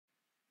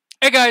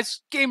Hey guys,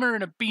 Gamer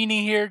in a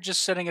Beanie here,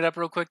 just setting it up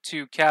real quick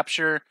to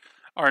capture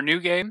our new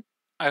game.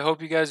 I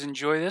hope you guys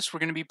enjoy this. We're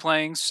going to be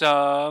playing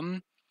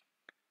some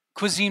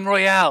Cuisine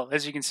Royale,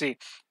 as you can see.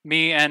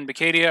 Me and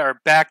bcadia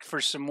are back for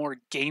some more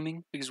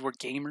gaming, because we're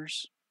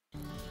gamers,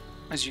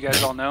 as you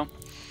guys all know.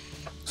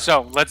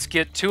 So, let's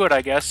get to it,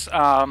 I guess.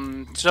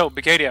 So,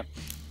 bcadia,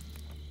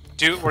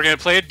 we're going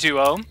to play a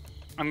duo.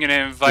 I'm going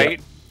to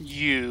invite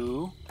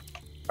you.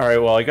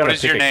 Alright, well, I gotta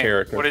pick your a name?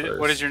 character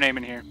What is your name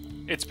in here?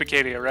 It's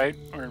bcadia, right?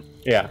 Or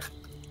Yeah.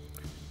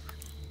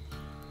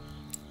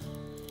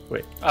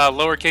 Wait.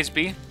 Lowercase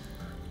b?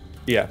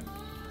 Yeah.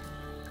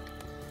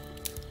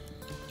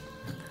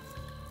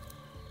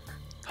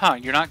 Huh,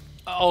 you're not...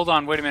 hold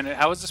on, wait a minute.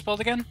 How is this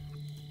spelled again?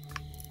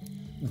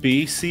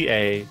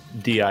 bcadia.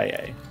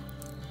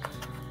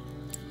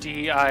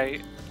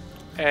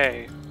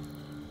 D-I-A.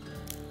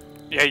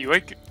 Yeah,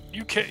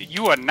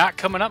 you are not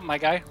coming up, my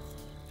guy.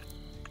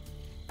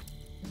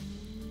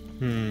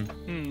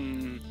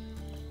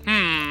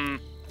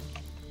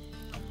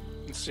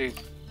 Let's see.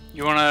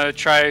 You want to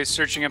try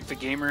searching up the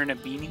gamer in a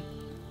beanie?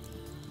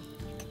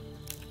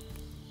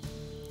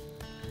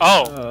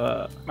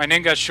 Oh, my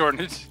name got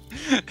shortened.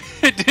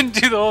 It didn't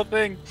do the whole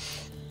thing.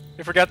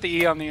 I forgot the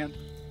E on the end.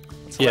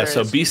 Yeah,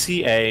 so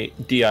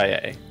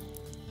bcadia.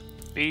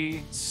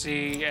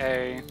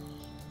 B-C-A-D-I-A.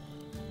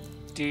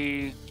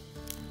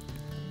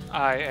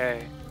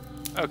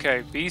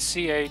 Okay,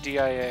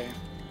 B-C-A-D-I-A.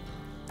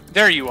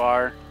 There you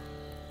are.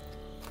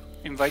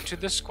 Invite to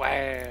the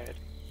squad.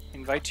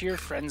 Invite to your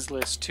friends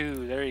list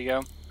too. There you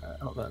go.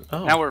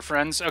 Oh. Now we're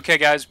friends. Okay,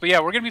 guys. But yeah,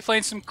 we're gonna be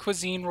playing some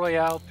Cuisine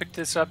Royale. Picked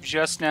this up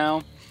just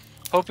now,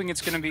 hoping it's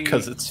gonna be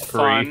because it's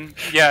fun.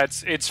 free. Yeah,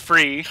 it's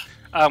free.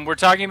 We're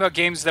talking about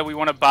games that we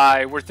want to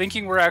buy. We're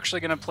thinking we're actually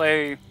gonna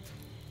play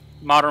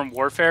Modern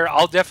Warfare.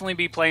 I'll definitely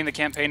be playing the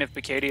campaign if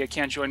bcadia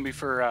can't join me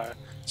for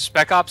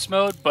Spec Ops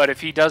mode. But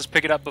if he does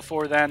pick it up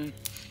before then,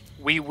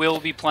 we will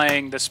be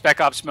playing the Spec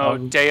Ops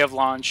mode day of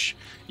launch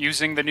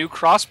using the new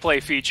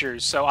crossplay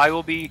features. So I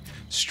will be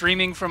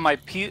streaming from my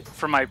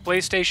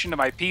PlayStation to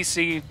my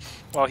PC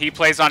while he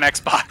plays on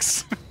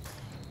Xbox.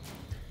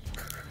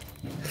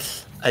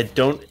 I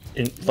don't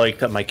like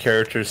that my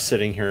character's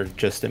sitting here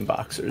just in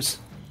boxers.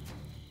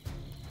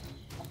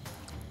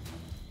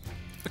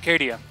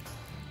 bcadia,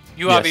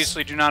 you Yes.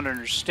 obviously do not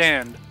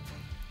understand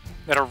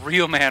that a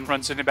real man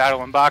runs into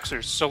battle in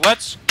boxers. So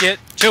let's get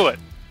to it.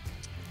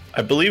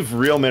 I believe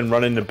real men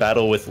run into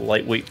battle with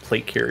lightweight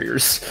plate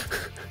carriers.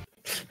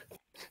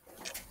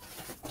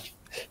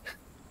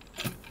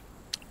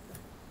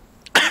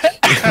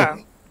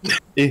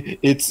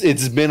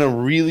 It's been a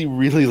really,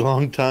 really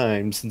long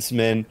time since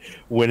men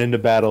went into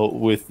battle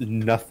with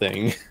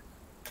nothing.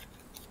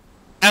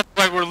 That's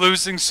why we're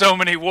losing so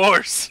many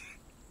wars.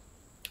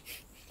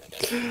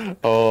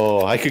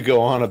 Oh, I could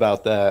go on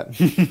about that.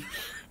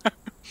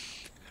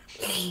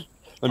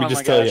 Let me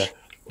just tell you.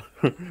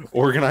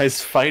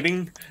 Organized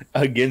fighting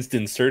against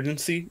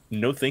insurgency?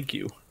 No thank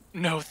you.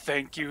 No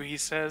thank you, he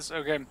says.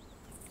 Okay.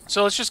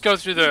 So let's just go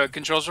through the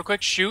controls real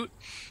quick. Shoot,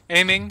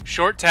 aiming,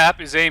 short tap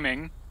is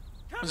aiming.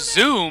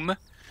 Zoom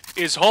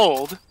is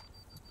hold.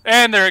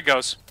 And there it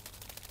goes.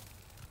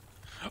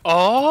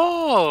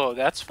 Oh,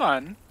 that's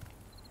fun.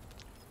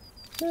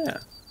 Yeah.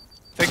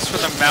 Thanks for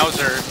the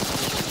Mauser.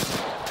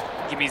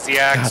 Give me the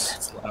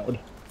axe. God,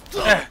 that's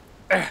loud.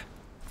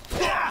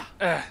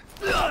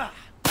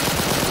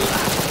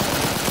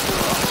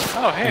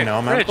 Oh, hey, I'm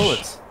out of fridge.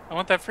 bullets. I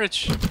want that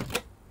fridge.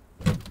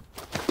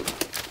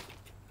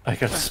 I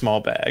got a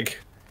small bag.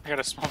 I got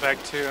a small bag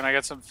too, and I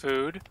got some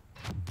food.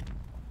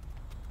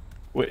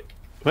 Wait,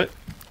 what?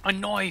 A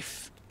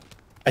knife.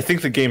 I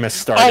think the game has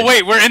started. Oh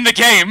wait, we're in the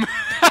game.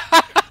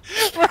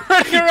 We're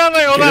running around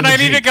like, hold on, I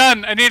need a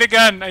gun. I need a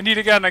gun. I need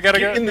a gun. I gotta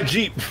Get go. in the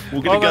Jeep.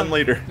 We'll get a gun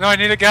later. No, I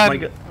need a gun.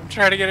 God. I'm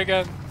trying to get a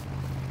gun.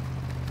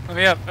 Let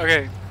me up.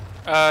 Okay.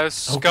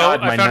 Scope. Oh God,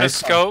 I found a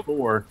scope.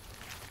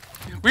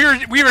 We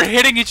were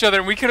hitting each other,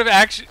 and we could have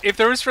actually, if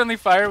there was friendly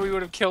fire, we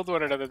would have killed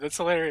one another. That's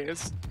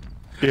hilarious.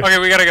 Yeah. Okay,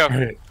 we gotta go.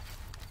 Right.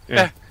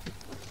 Yeah.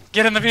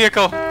 Get in the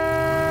vehicle.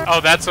 Oh,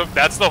 that's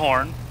the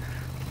horn.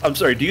 I'm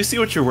sorry. Do you see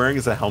what you're wearing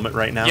as a helmet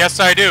right now? Yes,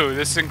 I do.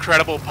 This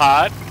incredible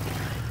pod.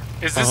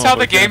 Is this how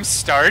the game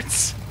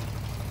starts?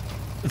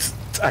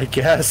 I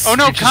guess. Oh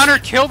no, Connor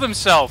killed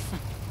himself.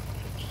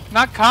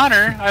 Not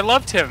Connor. I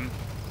loved him.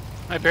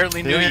 I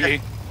barely knew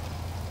you.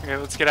 Okay,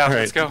 let's get out. Right.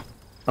 Let's go.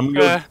 I'm gonna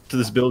go to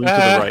this building to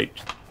the right.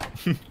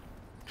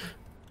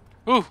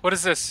 Ooh, what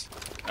is this?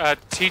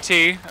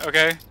 TT.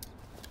 Okay.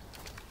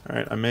 All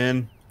right, I'm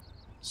in.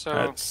 So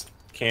that's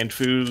canned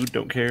food.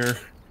 Don't care.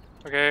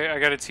 Okay, I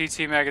got a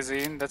TT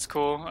magazine. That's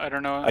cool. I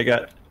don't know. I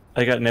got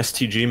an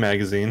STG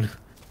magazine.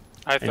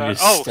 I thought.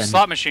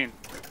 Slot machine.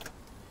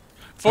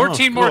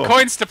 14 cool. more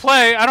coins to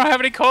play. I don't have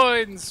any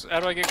coins. How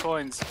do I get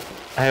coins?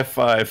 I have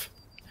 5.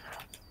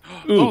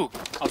 Ooh,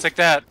 I'll take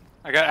that.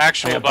 I got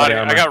actual body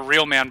armor. I got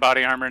real man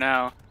body armor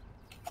now.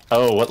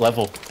 Oh, what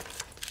level?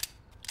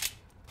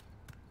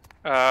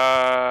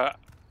 I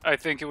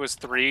think it was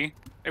 3.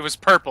 It was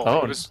purple.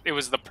 Oh. It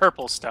was the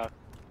purple stuff.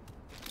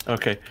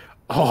 Okay.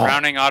 Oh,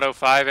 Browning Auto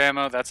 5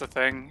 ammo, that's a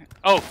thing.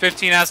 Oh,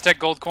 15 Aztec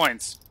gold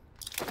coins.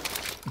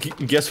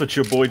 guess what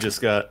your boy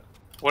just got?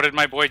 What did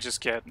my boy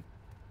just get?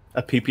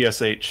 A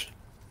PPSH.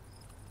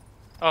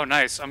 Oh,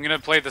 nice. I'm gonna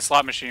play the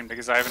slot machine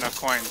because I have enough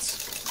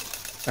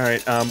coins. All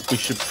right, we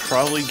should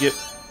probably get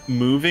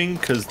moving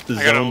because the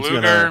I got a zone's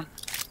Luger. gonna.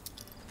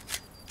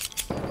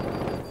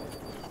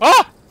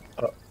 Oh!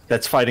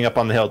 That's fighting up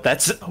on the hill.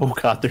 That's oh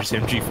god, there's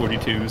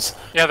MG42s.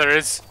 Yeah, there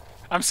is.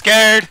 I'm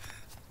scared.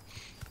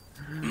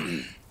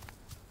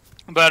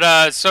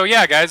 But so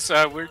yeah, guys,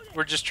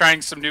 we're just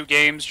trying some new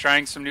games,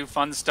 trying some new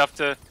fun stuff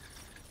to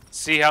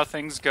see how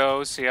things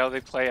go, see how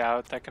they play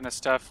out, that kind of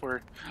stuff. Oh,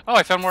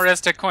 I found more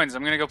Aztec coins.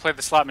 I'm gonna go play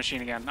the slot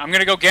machine again. I'm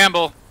gonna go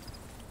gamble.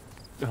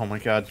 Oh my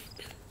god.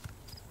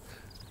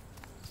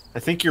 I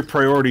think your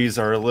priorities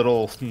are a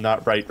little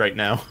not right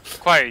now.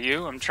 Quiet,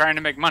 you. I'm trying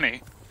to make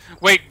money.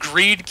 Wait,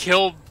 greed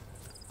killed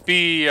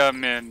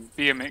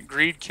Beamin.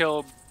 Greed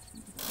killed.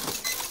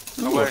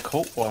 Ooh, a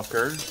cult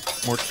walker.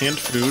 More canned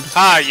food.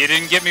 Ah, you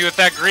didn't get me with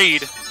that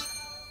greed.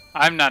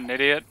 I'm not an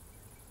idiot.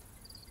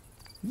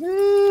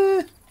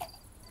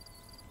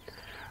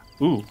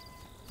 Ooh.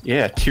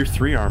 Yeah, tier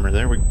 3 armor.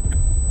 There we go.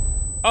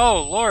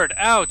 Oh, Lord,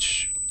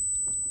 ouch.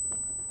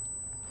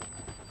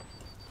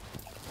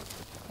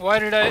 Why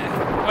did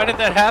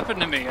that happen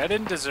to me? I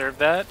didn't deserve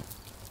that.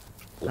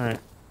 Alright.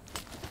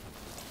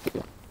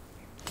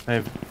 I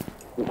have...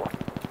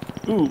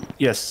 Ooh,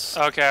 yes.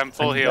 Okay, I'm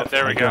full healed.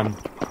 There we go. Gun.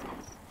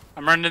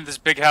 I'm running to this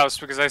big house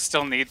because I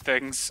still need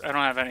things. I don't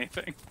have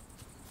anything.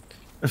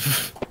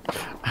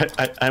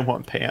 I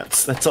want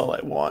pants. That's all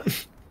I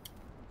want.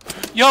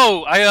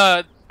 Yo,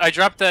 I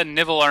dropped that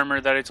Nivel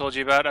armor that I told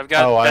you about. I've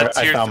got that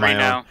tier 3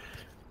 now.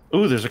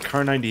 Ooh, there's a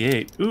car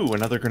 98. Ooh,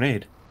 another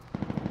grenade.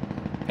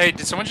 Hey,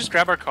 did someone just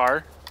grab our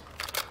car?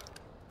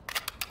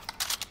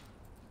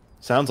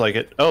 Sounds like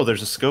it. Oh,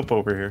 there's a scope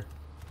over here.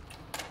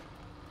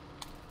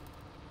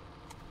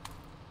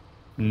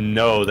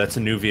 No, that's a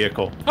new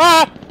vehicle.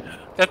 Ah!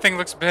 That thing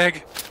looks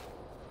big.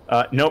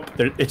 Nope.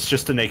 It's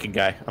just a naked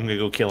guy. I'm gonna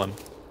go kill him.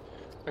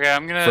 Okay,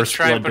 I'm gonna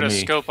try and put a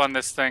scope on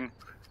this thing.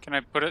 Can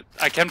I put it?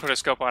 I can put a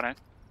scope on it.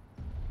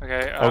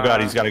 Okay. Oh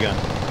god, he's got a gun.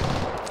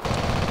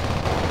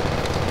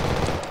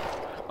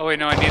 Oh wait,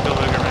 no, I need the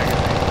Luger magazine.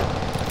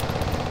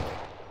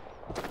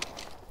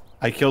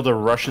 I killed a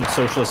Russian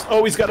socialist.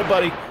 Oh, he's got a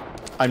buddy.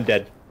 I'm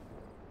dead.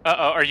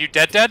 Uh-oh, are you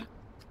dead?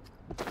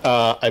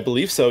 I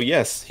believe so,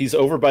 yes. He's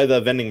over by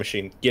the vending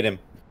machine. Get him.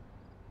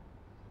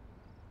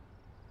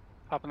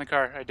 Hop in the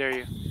car, I dare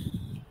you.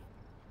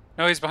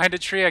 No, he's behind a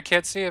tree, I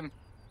can't see him.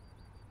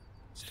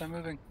 Stop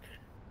moving.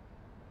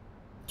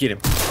 Get him.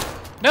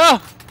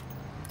 No!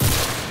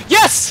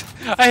 Yes!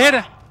 I hit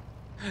him!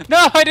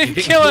 No, I didn't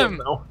kill him!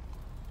 No.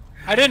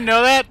 I didn't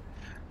know that!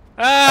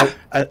 Ah!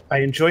 I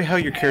enjoy how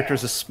your character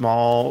is a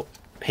small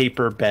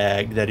paper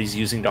bag that he's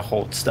using to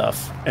hold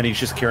stuff, and he's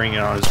just carrying it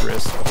on his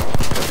wrist.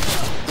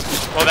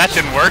 Well, that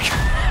didn't work.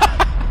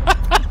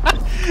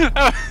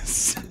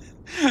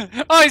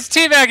 Oh, he's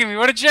teabagging me.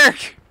 What a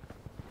jerk.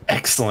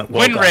 Excellent. Well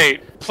Win done.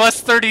 rate,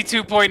 plus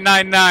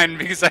 32.99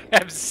 because I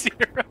have 0.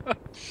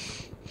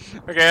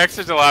 Okay,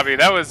 exit to lobby.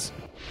 That was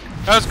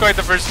quite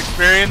the first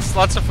experience.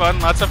 Lots of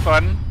fun. All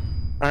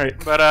right.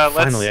 But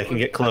finally, I can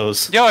get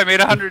close. Yo, I made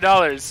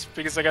 $100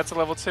 because I got to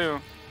level 2.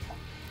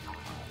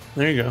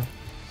 There you go.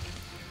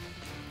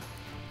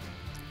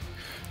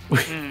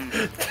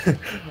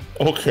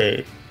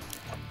 Okay.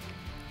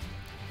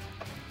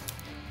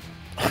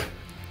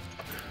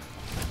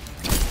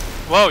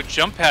 Whoa,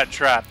 jump pad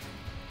trap.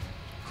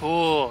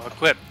 Cool,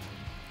 equip.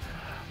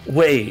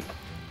 Wait.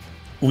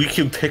 We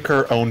can pick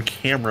our own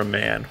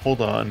cameraman.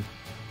 Hold on.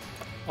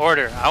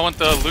 Order. I want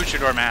the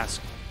luchador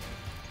mask.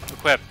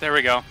 Equip. There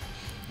we go.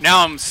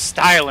 Now I'm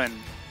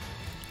styling.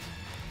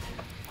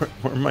 Where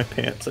are my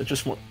pants? I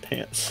just want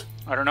pants.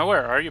 I don't know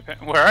where are you.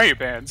 Where are your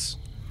pants?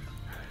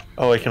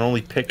 Oh, I can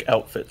only pick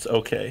outfits.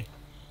 Okay.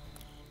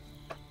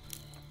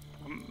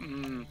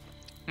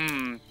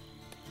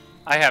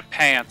 I have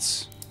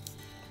pants.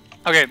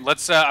 Okay,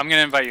 let's. I'm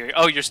gonna invite you.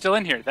 Oh, you're still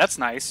in here. That's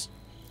nice.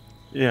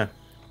 Yeah.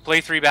 Play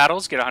 3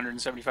 battles, get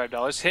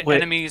 $175. Hit Wait.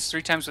 enemies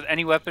 3 times with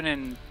any weapon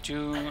and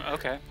 2.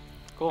 Okay,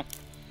 cool.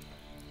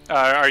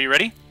 Are you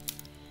ready?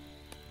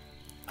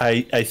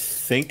 I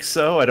think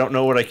so. I don't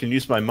know what I can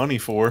use my money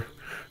for.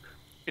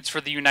 It's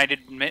for the United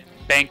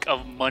Bank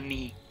of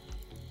Money.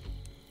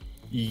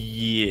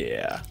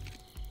 Yeah.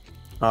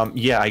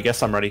 Yeah, I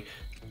guess I'm ready.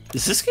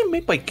 Is this game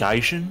made by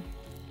Gaijin?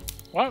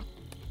 What?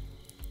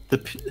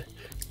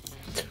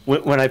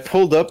 When I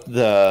pulled up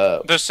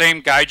the... The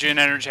same Gaijin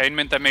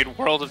Entertainment that made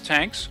World of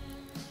Tanks?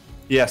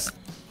 Yes.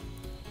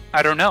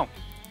 I don't know.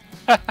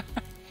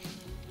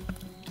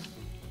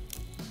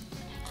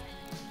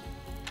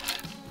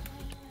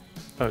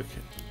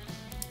 Okay.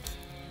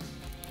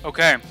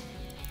 Okay.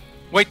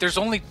 Wait, there's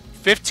only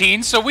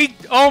 15? So we...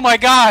 Oh my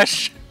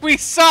gosh! We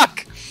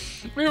suck!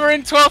 We were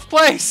in 12th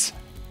place!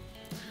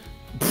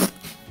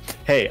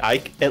 Hey,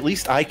 at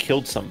least I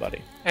killed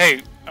somebody.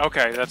 Hey,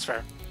 okay, that's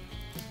fair.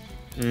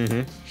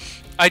 Mm-hmm.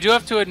 I do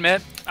have to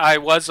admit, I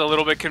was a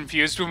little bit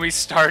confused when we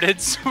started,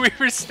 so we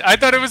were. I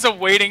thought it was a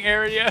waiting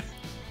area.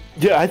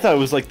 Yeah, I thought it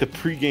was like the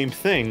pregame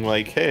thing.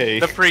 Like, hey,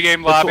 The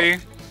pregame lobby.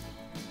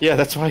 Yeah,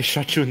 that's why I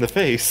shot you in the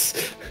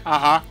face.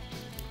 Uh-huh.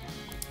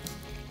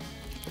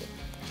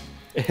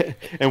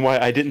 And why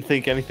I didn't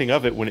think anything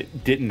of it when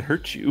it didn't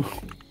hurt you.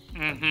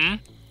 Mm-hmm.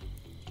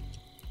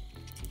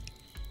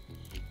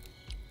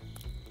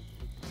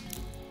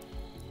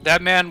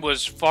 That man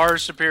was far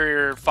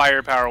superior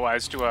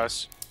firepower-wise to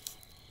us.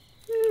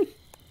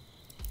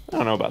 I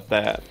don't know about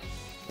that.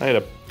 I had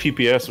a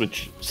PPS with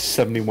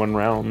 71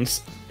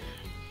 rounds.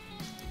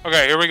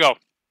 Okay, here we go.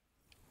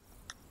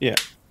 Yeah.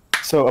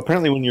 So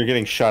apparently when you're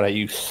getting shot at,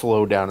 you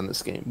slow down in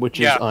this game, which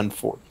is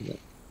unfortunate.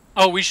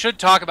 Oh, we should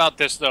talk about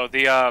this though.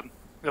 The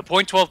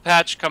 .12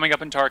 patch coming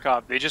up in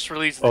Tarkov. They just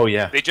released. Oh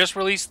yeah. They just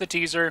released the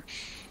teaser.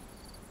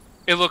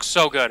 It looks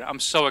so good. I'm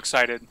so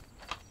excited.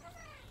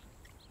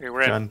 Okay,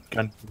 we're in.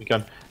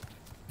 Gun.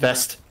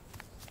 Vest.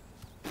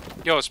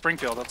 Yo,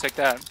 Springfield. I'll take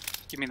that.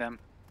 Give me them.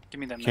 Give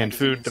me them. Canned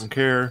food. Don't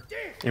care.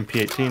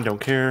 MP18.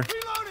 Don't care.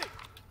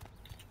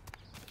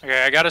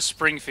 Okay, I got a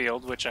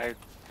Springfield, which I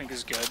think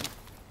is good.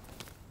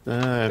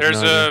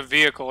 There's a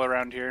vehicle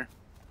around here.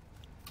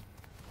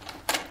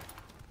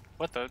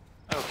 What the?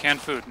 Oh,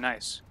 canned food.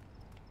 Nice.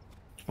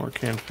 More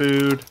canned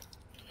food.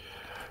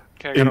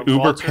 Okay, An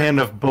Uber pan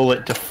of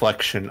bullet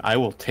deflection. I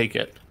will take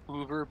it.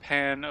 Uber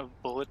pan of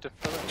bullet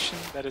deflection?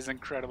 That is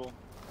incredible.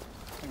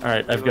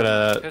 Alright, I've got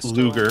a pistol.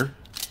 Luger.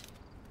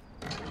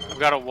 I've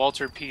got a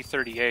Walter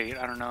P38.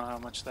 I don't know how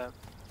much that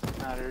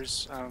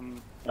matters.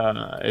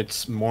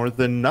 It's more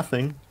than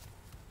nothing.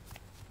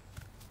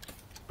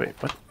 Wait,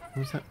 what? What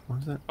was that? What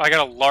was that? I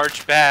got a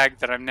large bag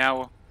that I'm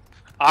now...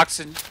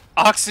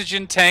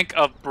 Oxygen tank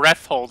of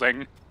breath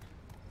holding.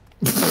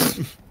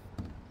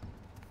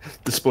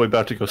 This boy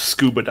about to go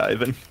scuba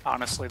diving.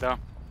 Honestly, though.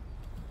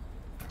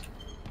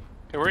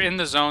 Okay, we're in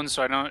the zone,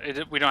 so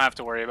we don't have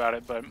to worry about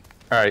it. But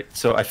all right,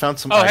 so I found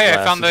some. Oh, hey,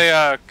 I found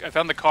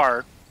the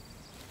car.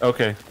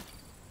 Okay.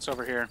 It's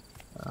over here.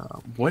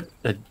 What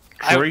a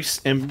Trace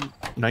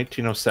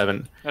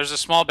M1907. There's a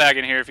small bag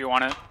in here if you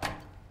want it.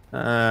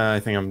 I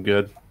think I'm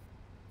good.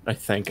 I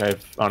think I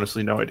have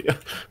honestly no idea.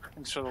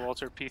 Thanks for the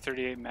Walter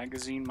P38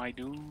 magazine, my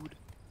dude.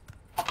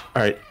 All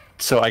right,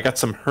 so I got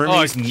some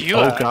Hermes.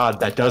 Oh god,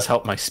 that does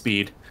help my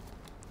speed.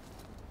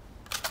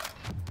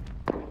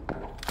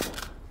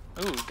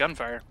 Ooh,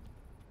 gunfire.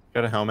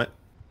 Got a helmet.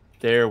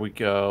 There we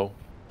go.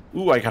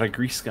 Ooh, I got a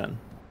grease gun.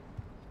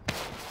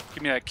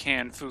 Give me that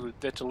canned food,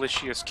 that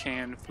delicious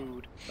canned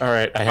food. All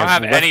right, I don't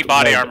have any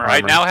body armor.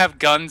 I now have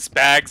guns,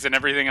 bags, and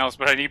everything else,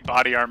 but I need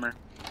body armor.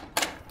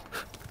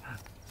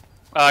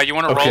 You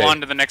want to roll on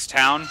to the next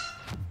town?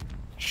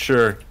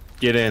 Sure.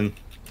 Get in.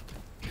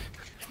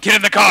 Get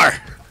in the car!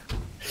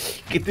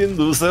 Get in,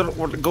 loser.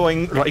 We're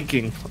going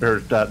Riking.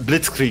 Or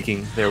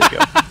blitzkrieking. There we go.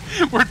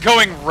 We're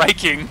going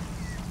Riking.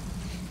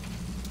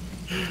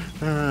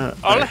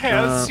 All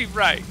hail see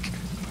Reich.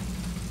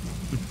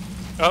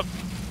 Oh.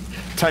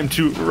 Time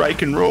to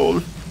Reich and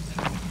roll.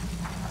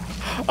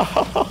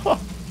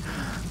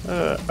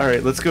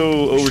 Alright, let's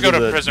go over to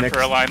the prison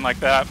for a line like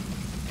that.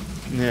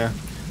 Yeah.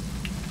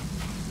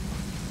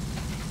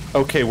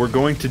 Okay, we're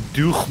going to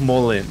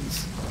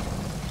Duchmollins.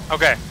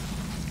 Okay.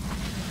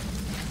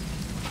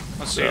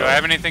 Let's see, do I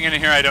have anything in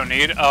here I don't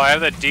need? Oh, I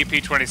have that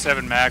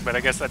DP-27 mag, but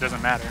I guess that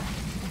doesn't matter.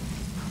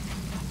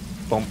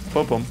 Bump,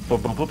 bump, bump,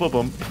 bump, bump, bump,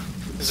 bump.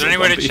 Is there any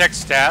way to check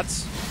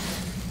stats?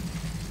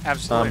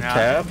 Absolutely not.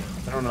 Tab?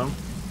 I don't know.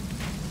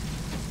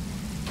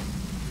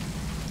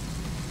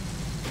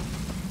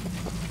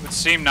 Would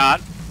seem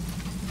not.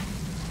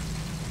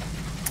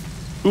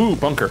 Ooh,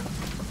 bunker.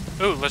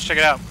 Ooh, let's check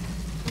it out.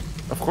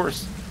 Of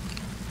course.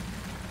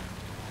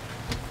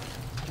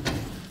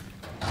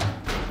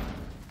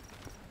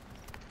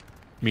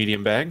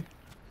 Medium bag.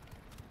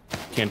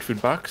 Canned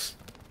food box.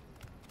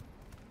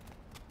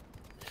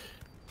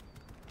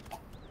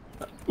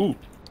 Ooh.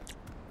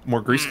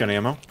 More grease gun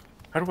ammo.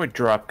 How do I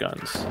drop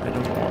guns? I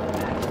don't know.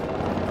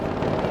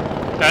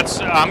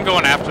 I'm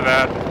going after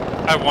that.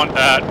 I want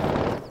that.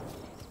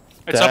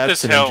 It's up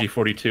this hill. That's an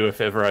MG42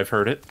 if ever I've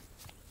heard it.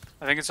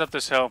 I think it's up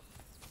this hill.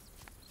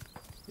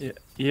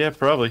 Yeah,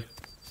 probably.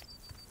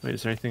 Wait,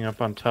 is there anything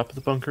up on top of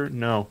the bunker?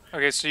 No.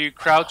 Okay, so you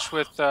crouch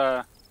with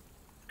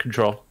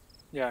Control.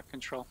 Yeah,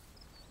 control.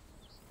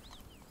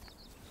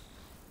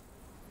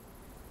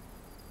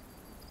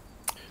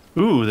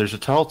 Ooh, there's a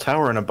tall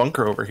tower and a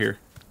bunker over here.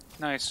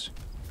 Nice.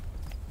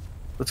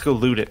 Let's go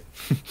loot it.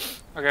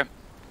 Okay.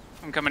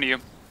 I'm coming to you.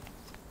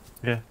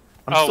 Yeah.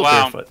 I'm still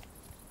barefoot.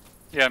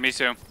 Yeah, me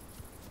too.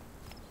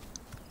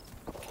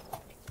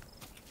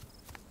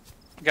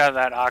 Got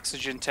that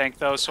oxygen tank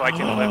though, so I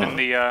can live in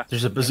the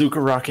There's a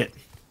bazooka rocket.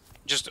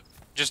 Just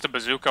a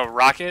bazooka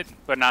rocket,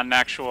 but not an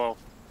actual.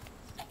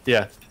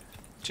 Yeah.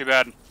 Too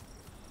bad.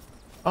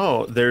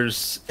 Oh,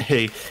 there's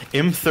a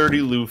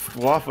M30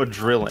 Luftwaffe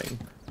drilling.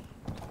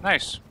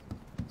 Nice.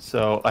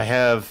 So I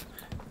have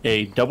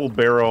a double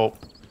barrel,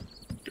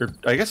 or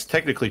I guess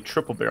technically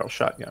triple barrel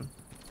shotgun.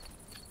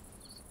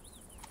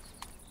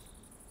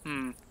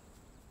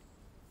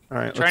 All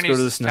right, Trying let's to go use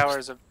to this this tower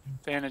as next.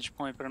 a vantage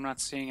point, but I'm not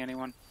seeing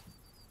anyone.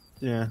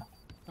 Yeah.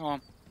 Oh,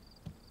 well.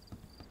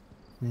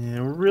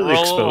 Yeah, we're really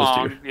Roll exposed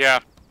along. here. Yeah.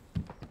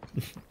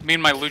 Me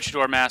and my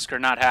luchador mask are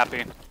not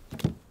happy.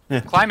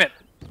 Yeah. Climb it.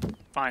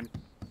 Fine.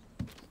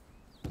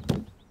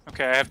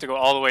 Okay, I have to go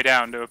all the way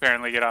down to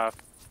apparently get off.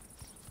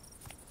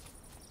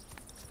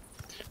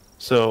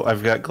 So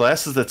I've got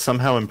glasses that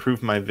somehow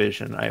improve my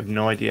vision. I have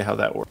no idea how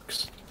that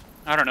works.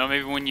 I don't know,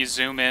 maybe when you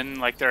zoom in,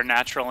 like their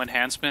natural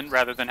enhancement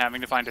rather than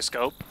having to find a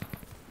scope.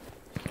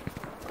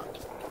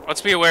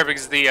 Let's be aware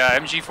because the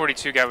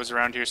MG42 guy was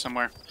around here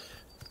somewhere.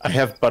 I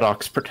have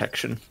buttocks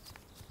protection.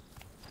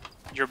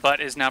 Your butt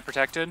is now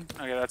protected?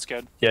 Okay, that's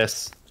good.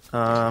 Yes.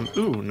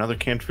 Ooh, another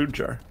canned food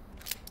jar.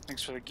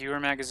 Thanks for the Gewer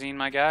magazine,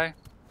 my guy.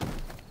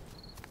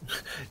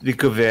 The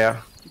Gewehr.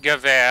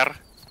 Gewehr.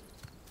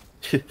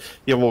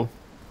 Yeah, well.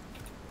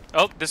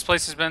 Oh, this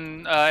place has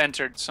been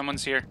entered.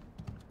 Someone's here.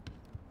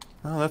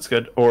 Oh, that's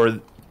good. Or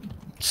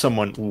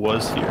someone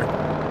was here.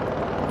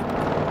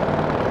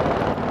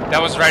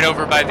 That was right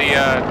over by the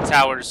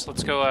towers.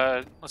 Let's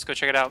go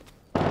check it out.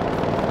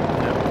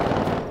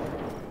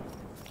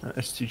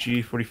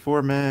 STG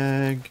 44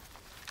 mag.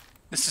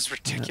 This is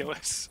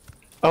ridiculous.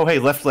 Oh, hey,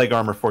 left leg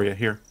armor for you.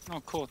 Here.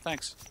 Oh, cool.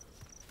 Thanks.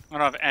 I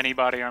don't have any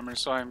body armor,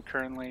 so I'm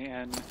currently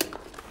in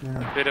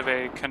a bit of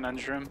a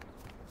conundrum.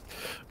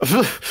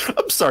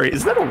 I'm sorry,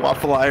 is that a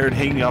waffle iron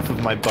hanging off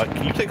of my butt?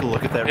 Can you take a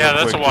look at that Yeah, real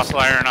that's quick? a waffle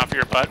iron off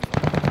your butt.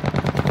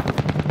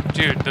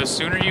 Dude, the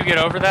sooner you get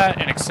over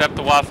that and accept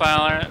the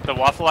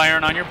waffle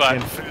iron on your butt,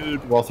 And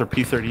food, Walther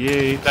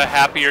P38. the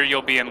happier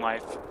you'll be in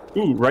life.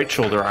 Ooh, right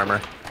shoulder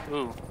armor.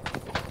 Ooh.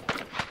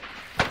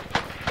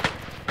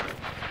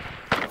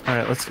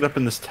 Alright, let's get up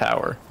in this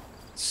tower.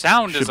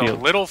 Sound is Should be a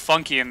little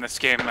funky in this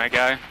game, my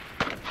guy.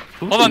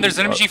 Ooh, Hold on, there's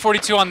an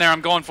MG42 on there.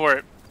 I'm going for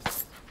it.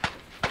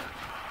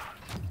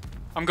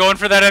 I'm going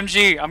for that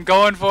MG. I'm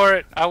going for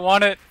it. I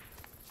want it.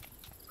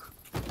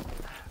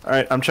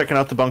 Alright, I'm checking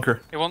out the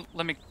bunker. It won't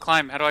let me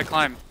climb. How do I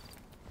climb?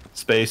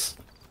 Space.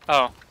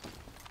 Oh.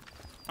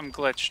 I'm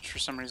glitched for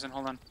some reason.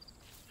 Hold on.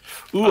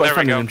 Ooh, Oh, I there we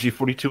found go. an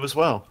MG42 as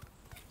well.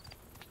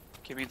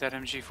 Give me that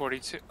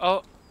MG42.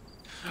 Oh.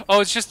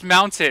 Oh, it's just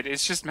mounted.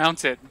 It's just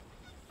mounted.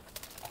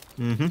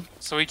 Mm-hmm.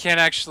 So we can't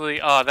actually...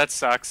 Oh, that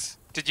sucks.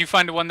 Did you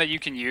find one that you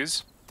can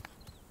use?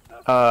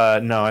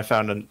 No, I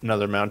found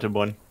another mounted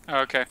one. Oh,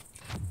 okay.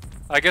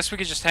 I guess we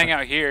could just hang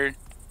out here.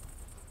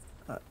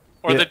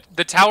 Or yeah.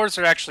 the towers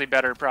are actually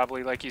better,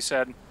 probably, like you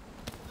said.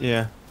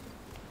 Yeah.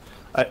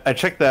 I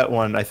checked that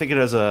one. I think it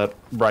has a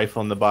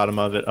rifle in the bottom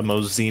of it, a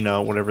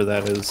Mosina, whatever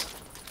that is.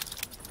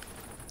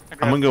 I'm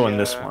gonna go in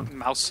this one.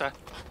 Mousa.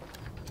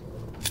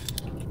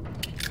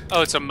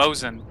 Oh, it's a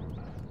Mosin.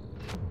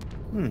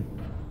 Hmm.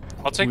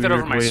 I'll take that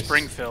over Weird my ways.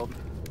 Springfield.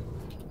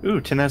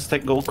 Ooh, 10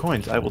 Aztec gold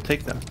coins. I will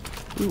take them.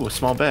 Ooh, a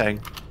small bag.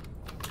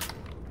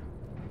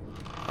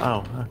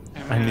 Oh,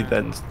 I need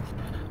that.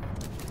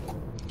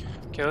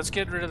 Okay, let's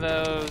get rid of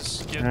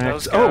those. Get Alright,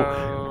 those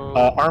oh,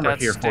 go. armor That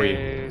here for you.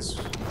 stays.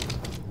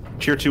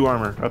 Tier 2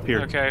 armor, up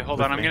here. Okay, hold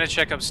with on. I'm me. gonna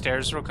check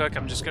upstairs real quick.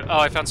 I'm just gonna... Oh,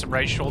 I found some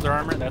right shoulder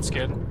armor. That's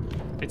good.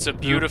 It's a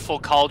beautiful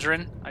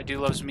cauldron. I do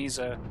love me's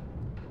a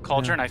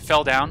cauldron. I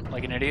fell down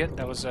like an idiot.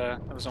 That was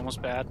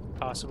almost bad,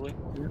 possibly.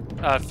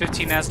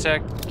 15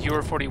 Aztec,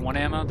 Gewer 41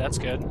 ammo. That's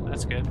good.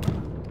 That's good.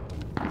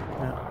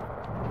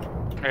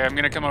 Okay, I'm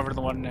gonna come over to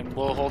the one and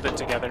we'll hold it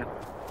together.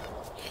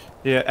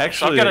 Yeah, So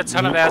actually... I've got a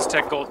ton of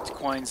Aztec gold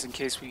coins in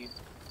case we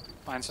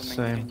find something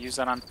we Same. can use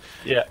that on.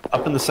 Yeah,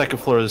 up in the second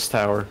floor of this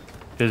tower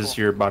is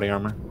your body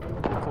armor.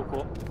 Cool,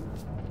 cool.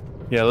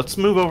 Yeah, let's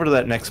move over to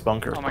that next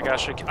bunker. Oh my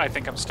gosh, I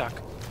think I'm stuck.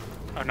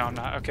 Oh no, I'm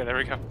not. Okay, there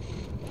we go.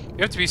 You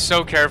have to be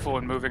so careful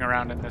when moving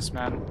around in this,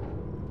 man.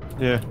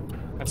 Yeah.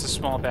 That's a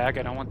small bag.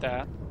 I don't want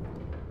that.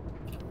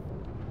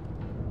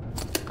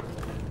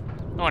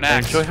 Oh, an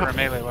axe enjoy for how- a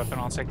melee weapon.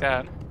 I'll take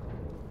that.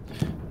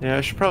 Yeah,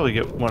 I should probably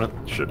get one of...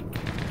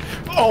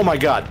 Oh my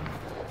god!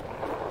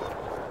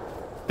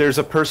 There's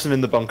a person in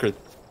the bunker.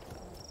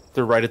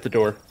 They're right at the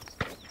door.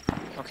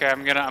 Okay,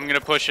 I'm gonna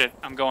push it.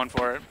 I'm going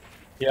for it.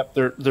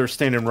 Yep, they're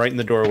standing right in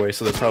the doorway,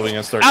 so they're probably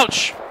gonna start...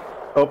 Ouch!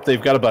 Oh,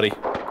 they've got a buddy.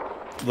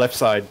 Left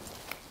side.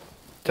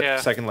 Yeah.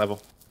 Second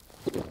level.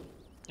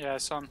 Yeah, I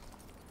saw him.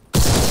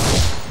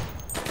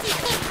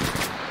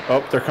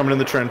 Oh, they're coming in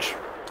the trench.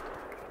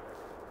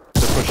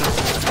 They're pushing.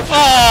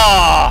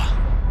 Oh!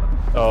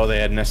 Oh, they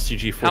had an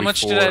STG 44. How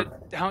much did it?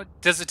 How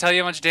does it tell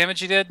you how much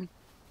damage you did?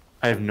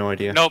 I have no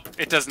idea. Nope,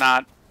 it does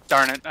not.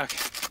 Darn it. Okay.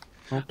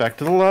 Well, back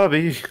to the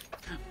lobby.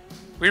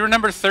 We were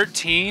number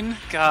 13.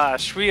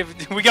 Gosh, we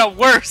got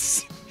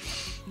worse.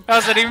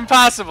 How's that even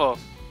possible?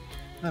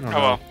 I don't Oh know.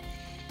 well.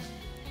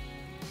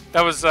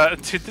 That was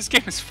dude. This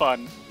game is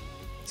fun.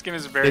 This game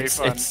is very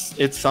fun.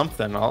 It's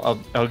something.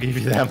 I'll give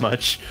you that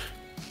much.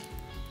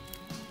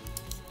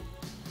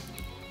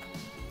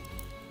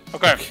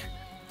 Okay.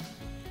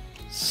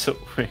 So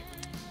wait.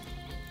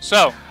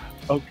 So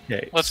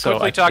Okay. let's so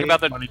quickly I talk paid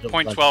about the money to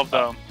point rent 12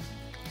 stuff. though.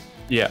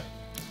 Yeah.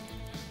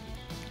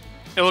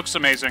 It looks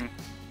amazing.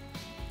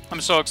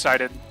 I'm so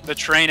excited. The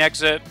train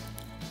exit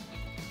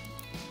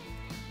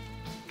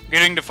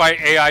getting to fight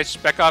AI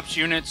Spec Ops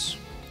units.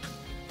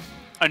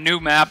 A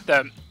new map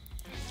that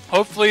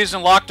hopefully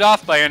isn't locked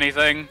off by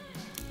anything.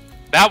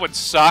 That would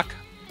suck.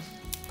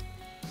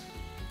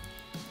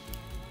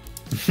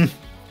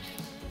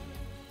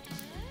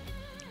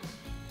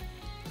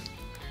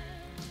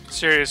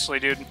 Seriously,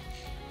 dude.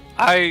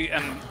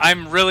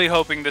 I'm really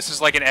hoping this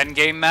is like an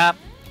endgame map.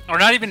 Or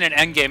not even an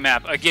endgame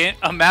map.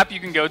 A map you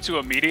can go to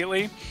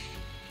immediately.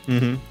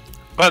 Mm-hmm.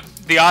 But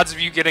the odds of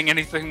you getting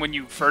anything when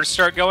you first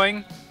start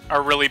going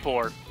are really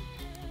poor.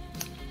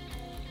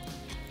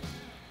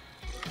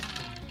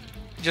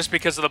 Just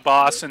because of the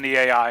boss and the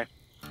AI.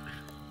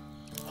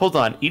 Hold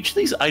on. Each of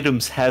these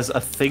items has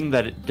a thing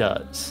that it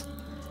does.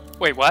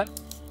 Wait, what?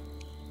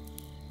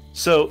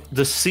 So,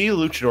 the Sea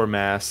Luchador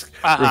mask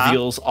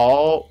reveals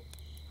all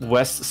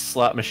West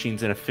slot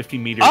machines in a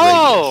 50-meter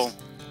radius.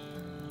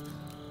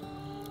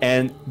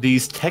 And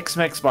these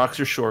Tex-Mex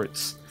boxer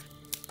shorts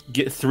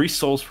get 3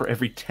 souls for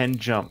every 10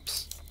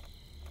 jumps.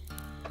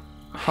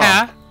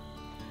 Huh?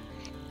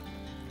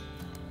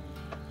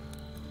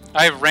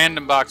 I have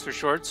random boxer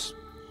shorts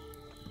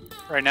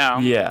right now.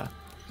 Yeah.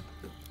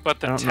 But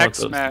the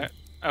Tex-Mex...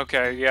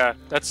 Okay, yeah.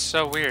 That's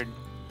so weird.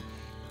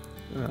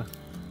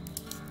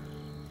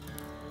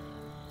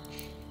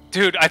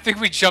 Dude, I think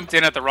we jumped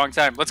in at the wrong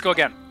time. Let's go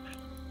again.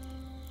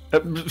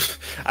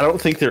 I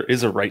don't think there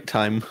is a right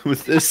time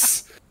with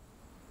this.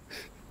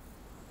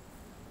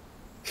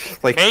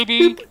 Like, maybe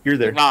boop, you're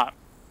there. Not.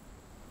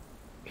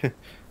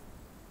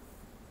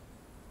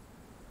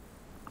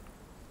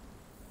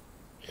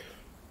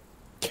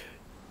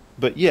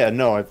 But yeah,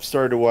 no, I've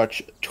started to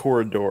watch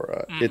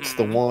Toradora. It's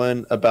the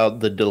one about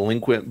the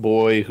delinquent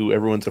boy who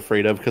everyone's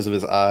afraid of because of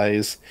his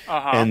eyes,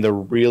 and the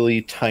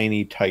really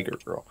tiny tiger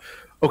girl.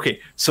 Okay,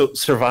 so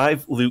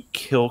survive, loot,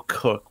 kill,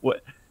 cook.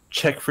 What?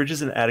 Check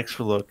fridges and attics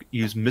for look.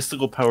 Use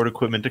mystical powered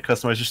equipment to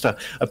customize your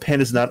stuff. A pen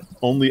is not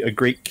only a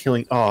great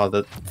killing... Oh,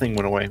 the thing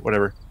went away.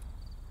 Whatever.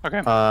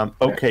 Okay.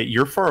 Okay,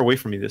 you're far away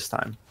from me this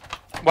time.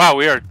 Wow,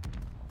 we are...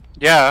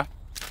 Yeah.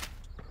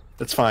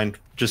 That's fine.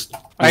 Just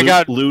I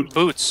got loot,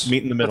 boots.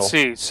 Meet in the middle. Let's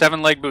see.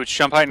 7 leg boots.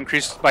 Jump height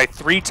increased by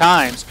 3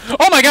 times.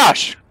 Oh my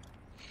gosh!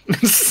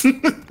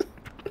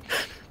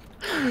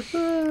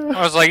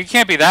 I was like, it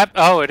can't be that...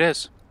 Oh, it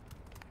is.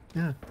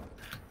 Yeah.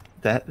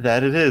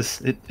 That it is.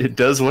 It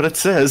does what it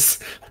says.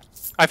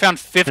 I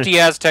found 50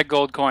 Aztec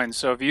gold coins,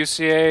 so if you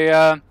see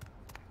a...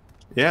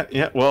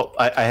 Yeah, well,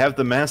 I have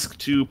the mask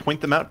to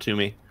point them out to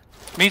me.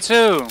 Me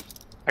too!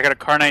 I got a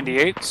car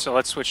 98, so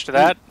let's switch to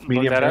that.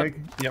 Medium that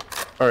bag? Yep.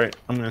 Alright,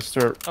 I'm gonna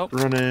start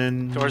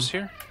running... Doors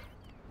here?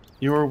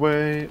 Your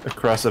way,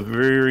 across a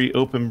very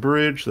open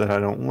bridge that I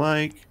don't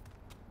like.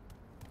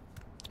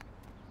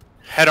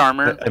 Head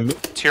armor,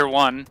 tier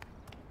 1.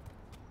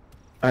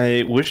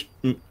 I wish...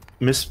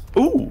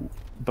 Ooh!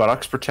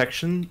 Buttocks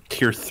protection,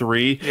 tier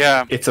 3.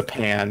 Yeah. It's a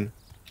pan.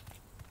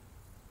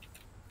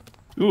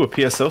 Ooh, a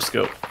PSO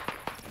scope.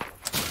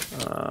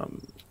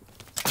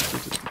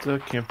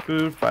 Camp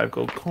food, 5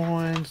 gold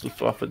coins,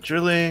 lift off a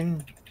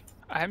drilling.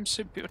 I'm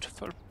so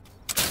beautiful.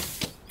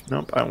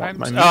 Nope, I want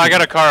my... Oh, I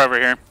got a car over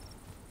here.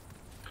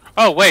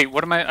 Oh, wait,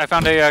 what am I... I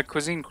found a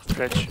cuisine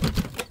fridge.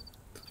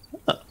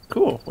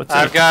 Cool. What's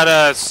I've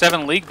got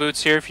 7 league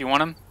boots here if you want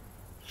them.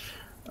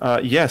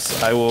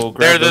 Yes, I will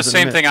grab They're the those in a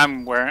same minute. thing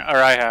I'm wearing, or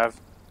I have.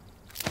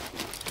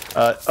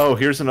 Oh,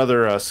 here's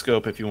another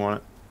scope if you want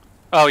it.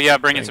 Oh, yeah,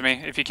 bring it to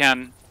me, if you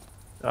can.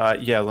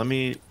 Yeah, let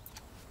me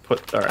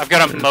put... All right, I've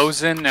got a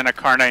Mosin and a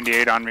car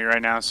 98 on me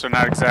right now, so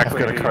not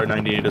exactly... I've got a car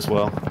 98 as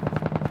well.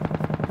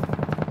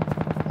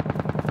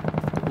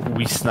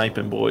 We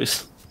sniping,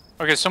 boys.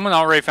 Okay, someone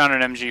already found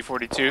an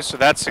MG42, so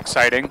that's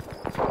exciting.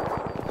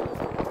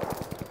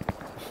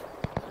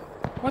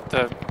 What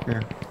the...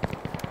 Yeah.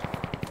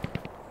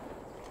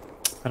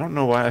 I don't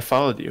know why I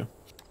followed you.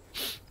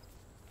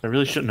 I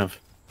really shouldn't have.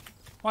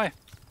 Why?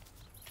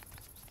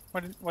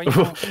 Why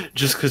you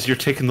Just because you're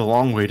taking the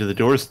long way to the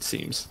doors, it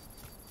seems.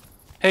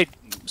 Hey,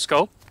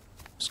 scope?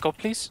 Scope,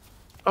 please?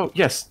 Oh,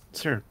 yes,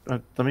 sir.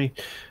 Let me...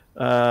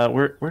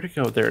 where'd it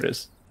go? There it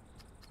is.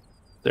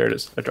 There it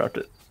is. I dropped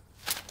it.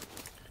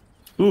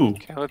 Ooh.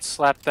 Okay, let's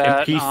slap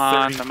that MP30.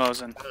 on the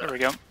Mosin. There we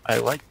go. I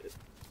like it.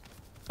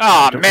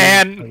 Aw, oh,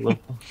 man!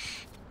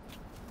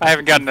 I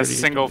haven't gotten a MP30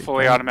 single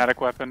fully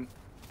automatic weapon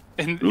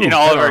in Ooh,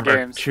 all of our armor.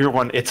 games. Tier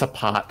 1, it's a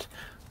pot.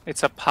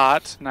 It's a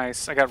pot.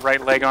 Nice. I got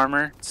right leg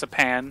armor. It's a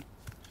pan.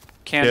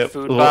 Canned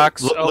food look,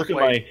 box. Look at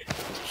my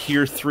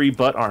tier 3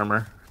 butt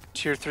armor.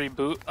 Tier 3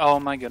 boot. Oh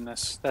my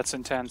goodness. That's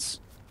intense.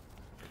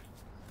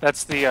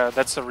 That's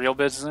the real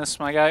business,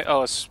 my guy.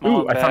 Oh, a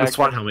small bag. I found a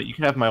SWAT helmet. You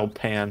can have my old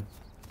pan.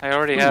 I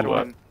already had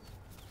one.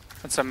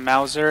 That's a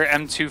Mauser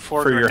M24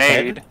 for grenade. Your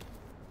head?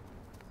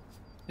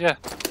 Yeah.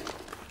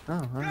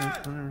 Oh,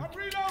 alright.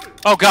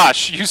 Oh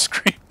gosh, you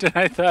screamed and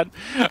I thought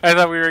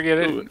we were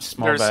getting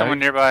there was someone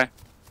nearby.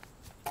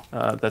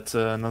 That's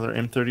another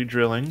M30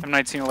 drilling.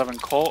 M1911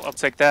 Colt, I'll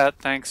take that,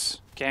 thanks.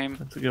 Game.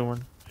 That's a good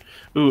one.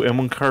 Ooh,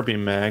 M1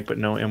 carbine mag, but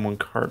no M1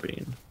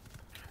 carbine.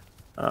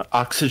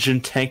 Oxygen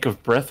tank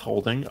of breath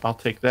holding, I'll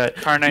take that.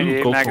 Car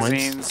 98 gold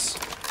magazines.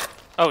 Coins.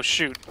 Oh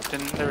shoot!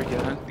 Didn't there we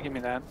go. Give me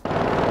that.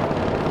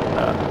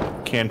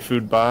 Canned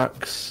food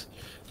box.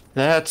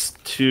 That's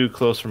too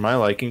close for my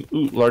liking.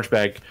 Ooh, large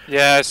bag.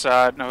 Yeah, I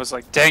saw it, and I was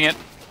like, dang it.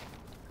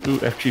 Ooh,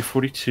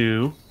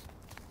 FG42.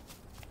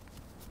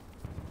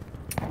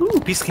 Ooh,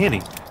 piece of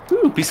candy.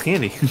 Ooh, piece of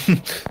candy.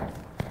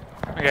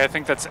 Okay, I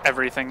think that's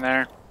everything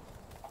there.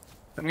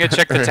 I'm gonna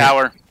check the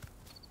tower.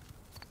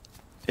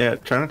 Yeah,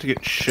 try not to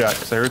get shot,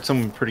 because I heard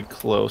someone pretty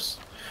close.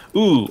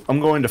 Ooh, I'm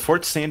going to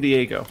Fort San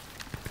Diego.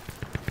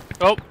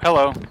 Oh,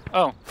 hello.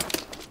 Oh.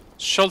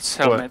 Schultz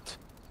helmet. What?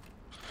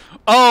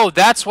 Oh,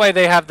 that's why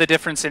they have the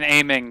difference in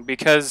aiming,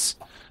 because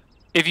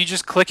if you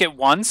just click it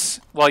once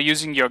while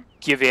using your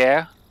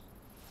gewehr,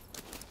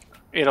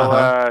 it'll,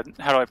 how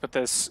do I put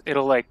this?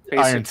 It'll, like,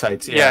 basically... Iron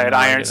sights, yeah. Yeah, it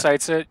iron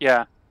sights it,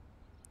 yeah.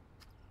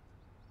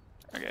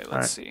 Okay,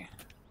 let's see.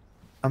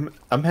 I'm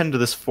heading to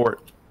this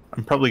fort.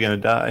 I'm probably gonna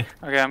die.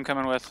 Okay, I'm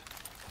coming with.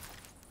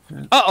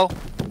 Uh-oh!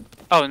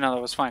 Oh, no,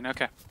 that was fine,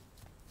 okay.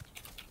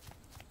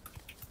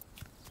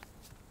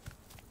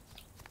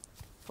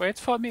 Wait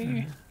for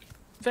me.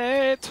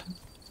 Wait!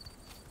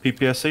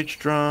 PPSH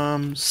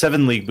drum.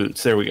 7 league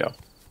boots, there we go.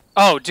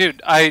 Oh,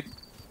 dude,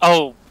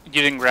 Oh,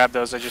 you didn't grab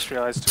those, I just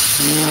realized.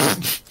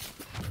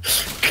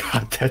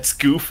 God, that's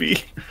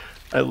goofy.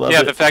 I love it.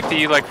 Yeah, the fact that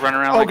you, like, run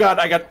around Oh like... god,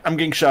 I'm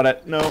getting shot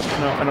at. No,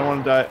 I don't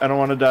want to die. I don't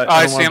want to die. Oh,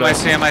 I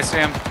see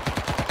him.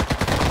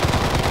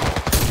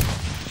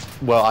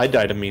 Well, I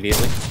died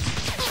immediately.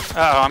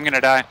 Uh-oh, I'm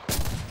gonna die.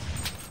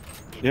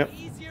 Yep.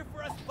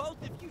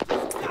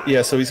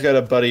 Yeah, so he's got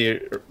a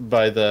buddy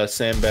by the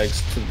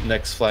sandbags to the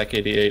next flak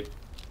 88.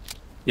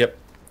 Yep.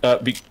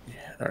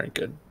 Alright,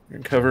 good. You're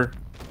in cover.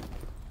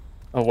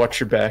 I'll watch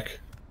your back.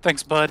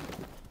 Thanks, bud.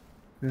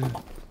 Yeah.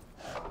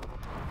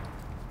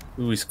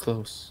 Ooh, he's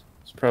close.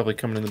 He's probably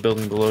coming in the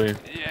building below you.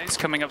 Yeah, he's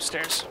coming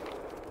upstairs.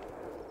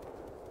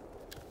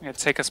 I'm gonna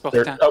take us both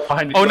down. Oh,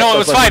 behind you. Oh no, it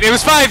was 5! It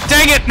was 5!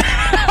 Dang it!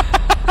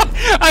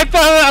 I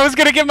thought I was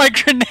gonna get my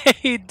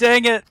grenade!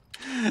 Dang it!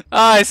 Oh,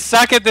 I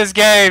suck at this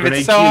game.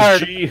 It's so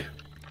hard.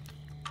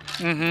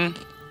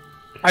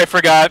 I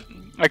forgot.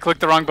 I clicked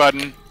the wrong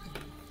button.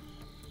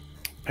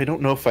 I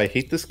don't know if I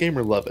hate this game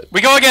or love it. We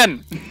go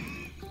again!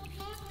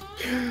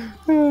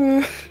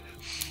 I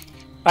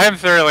am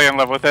thoroughly in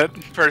love with it,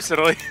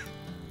 personally.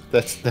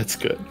 That's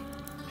good.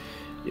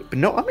 Yeah, but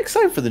no, I'm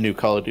excited for the new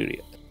Call of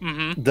Duty.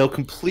 They'll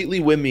completely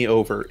win me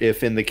over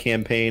if in the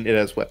campaign it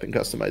has weapon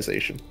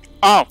customization.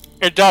 Oh,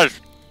 it does.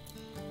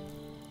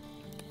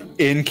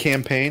 In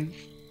campaign?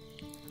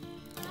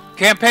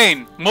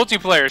 Campaign,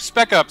 multiplayer,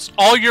 spec ups,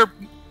 all your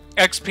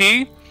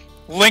XP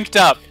linked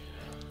up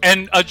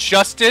and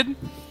adjusted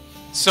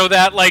so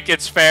that, like,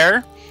 it's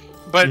fair.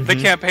 But the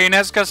campaign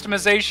has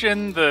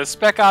customization, the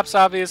spec ops,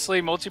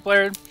 obviously,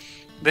 multiplayer.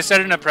 They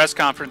said it in a press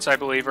conference, I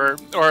believe, or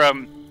a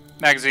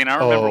magazine, I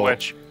don't remember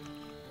which.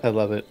 I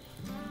love it.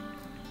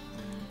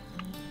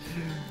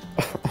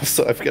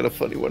 Also, I've got a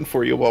funny one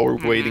for you while we're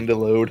waiting to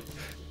load.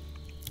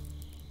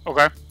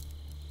 Okay.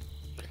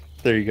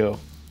 There you go.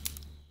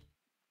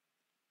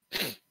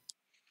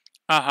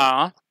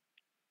 Uh-huh.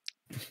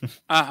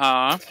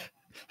 Uh-huh.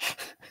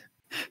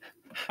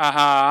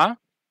 Uh-huh.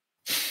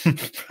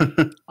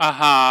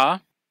 Uh-huh.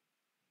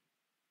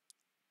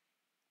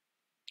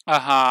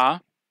 Uh-huh.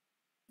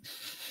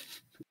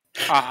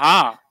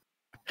 Uh-huh.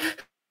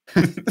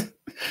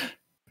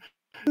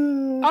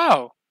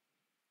 Oh.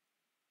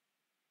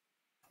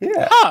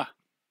 Yeah. Huh.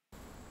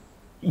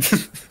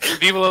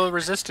 Viva la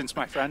resistance,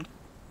 my friend.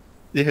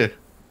 Yeah.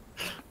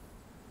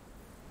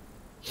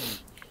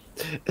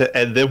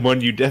 And then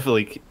one you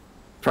definitely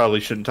probably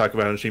shouldn't talk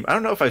about on stream. I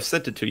don't know if I've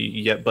sent it to you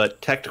yet,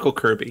 but Tactical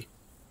Kirby.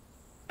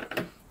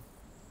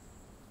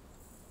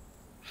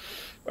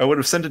 I would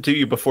have sent it to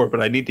you before,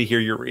 but I need to hear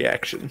your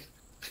reaction.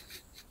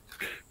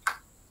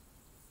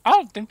 I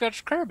don't think that's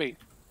Kirby.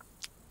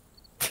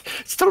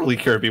 It's totally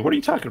Kirby. What are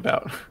you talking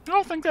about? I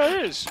don't think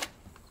that is.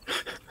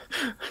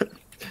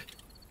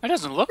 That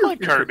doesn't look like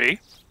Kirby.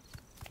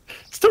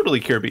 It's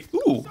totally Kirby.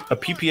 Ooh, a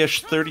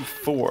PPS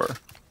 34.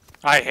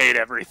 I hate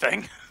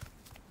everything.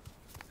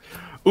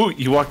 Ooh,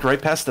 you walked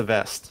right past the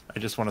vest. I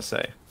just want to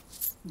say.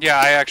 Yeah,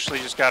 I actually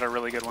just got a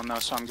really good one though,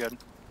 so I'm good.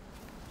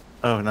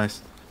 Oh,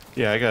 nice.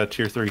 Yeah, I got a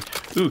tier 3.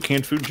 Ooh,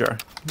 canned food jar.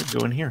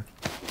 Go in here.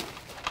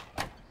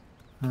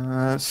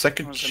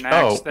 Second.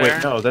 Oh, there.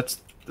 wait, no,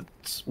 that's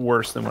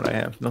worse than what I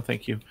have. No,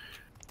 thank you.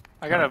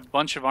 I got a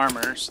bunch of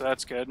armor, so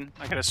that's good.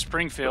 I got a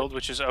Springfield,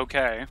 which is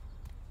okay.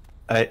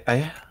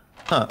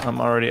 I'm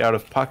already out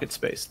of pocket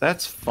space.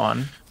 That's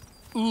fun.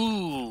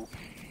 Ooh.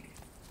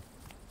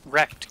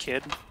 Wrecked,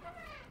 kid.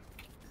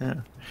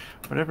 Yeah.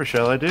 Whatever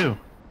shall I do?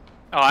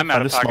 Oh, I'm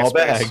out of pocket small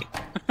space.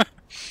 bag.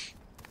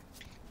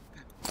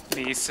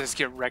 Me says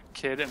get wrecked,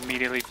 kid,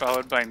 immediately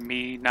followed by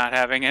me not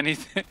having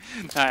anything,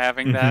 not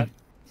having that.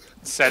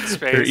 Said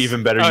space. Or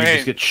even better, oh, you hey,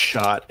 just get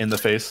shot in the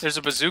face. There's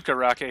a bazooka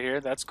rocket here.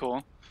 That's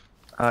cool.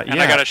 And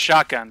yeah. I got a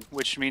shotgun,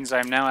 which means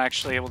I'm now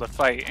actually able to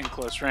fight in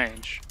close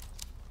range.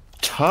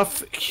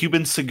 Tough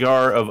Cuban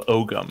cigar of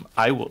Ogum.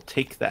 I will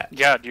take that.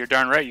 Yeah, you're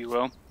darn right you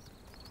will.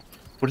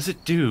 What does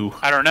it do?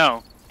 I don't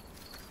know.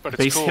 but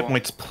it's Base cool. hit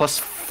points plus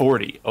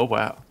 40. Oh,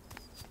 wow.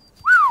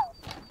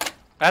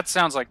 That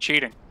sounds like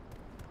cheating.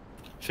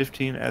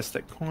 15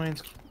 Aztec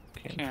coins.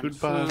 Canned food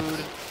food.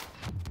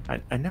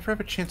 box. I never have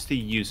a chance to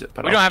use it,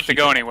 but we don't have to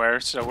go anywhere,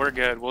 so we're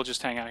good. We'll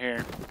just hang out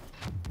here.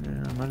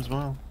 Yeah, might as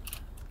well.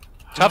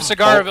 Tough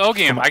cigar of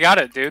ogium. I got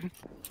it, dude.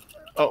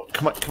 Oh,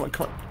 come on, come on,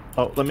 come on.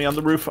 Oh, let me on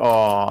the roof.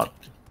 Oh,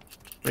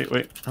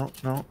 wait.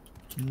 No.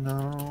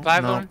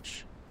 5 no.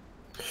 orange.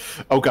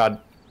 Oh God.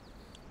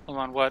 Hold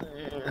on, what?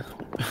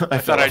 I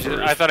thought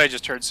I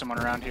just heard someone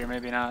around here.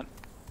 Maybe not.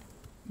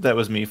 That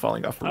was me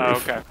falling off the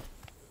roof. Oh, okay.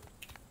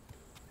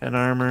 Head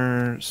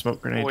armor,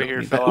 smoke grenade. Boy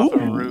here fell off a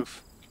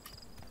roof.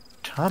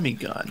 Tommy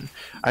gun.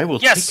 I will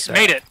yes, take that.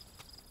 made it.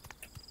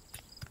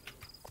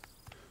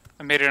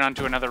 I made it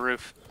onto another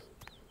roof.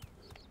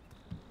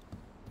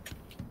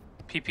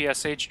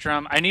 PPSH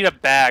drum. I need a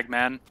bag,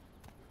 man.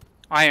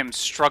 I am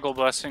struggle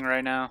busing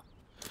right now.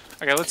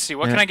 Okay, let's see.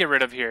 What can I get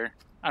rid of here?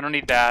 I don't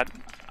need that.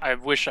 I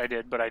wish I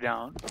did, but I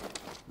don't.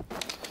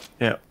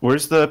 Yeah.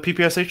 Where's the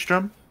PPSH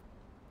drum?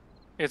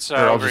 It's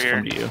I'll over just here.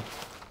 come to you.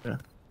 Yeah.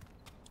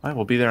 I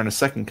will be there in a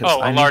second. Oh,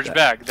 a large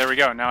bag. There we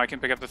go. Now I can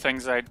pick up the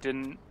things I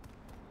didn't.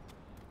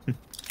 There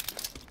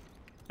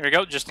we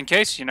go. Just in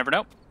case. You never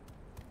know.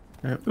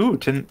 Ooh,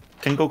 10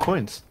 gold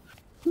coins.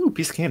 Ooh,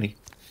 piece of candy.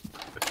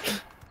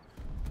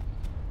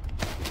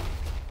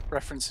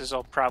 References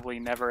I'll probably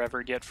never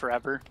ever get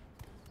forever.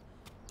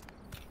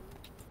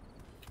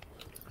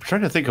 I'm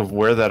trying to think of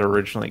where that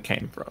originally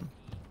came from.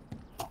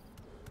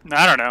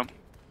 I don't know.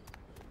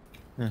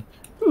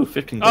 Yeah. Ooh,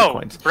 15 gold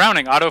coins.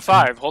 Browning, auto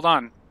 5. Hold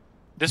on.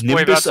 This boy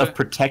Nimbus of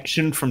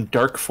protection from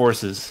dark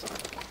forces.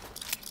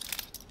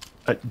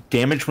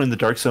 Damage when in the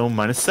dark zone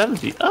minus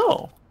 70.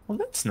 Oh, well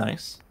that's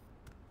nice.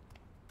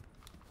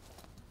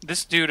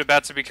 This dude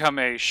about to become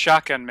a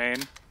shotgun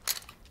main.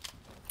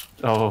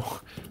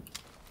 Oh.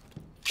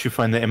 Did you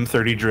find the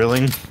M30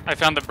 drilling? I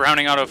found the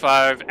Browning auto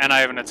 5 and I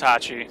have an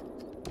Itachi.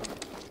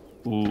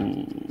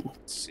 Ooh.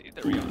 Let's see,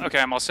 there we go. Okay,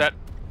 I'm all set.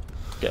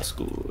 That's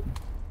good.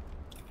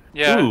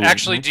 Yeah, Ooh.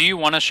 actually, do you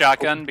want a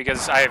shotgun?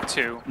 Because I have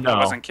 2. No. I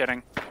wasn't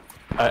kidding.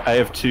 I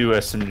have 2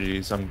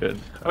 SMGs. I'm good.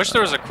 I wish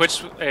there was a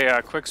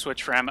quick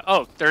switch for ammo.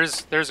 Oh,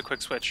 there's a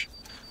quick switch.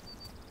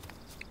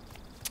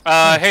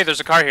 Hey, there's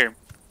a car here.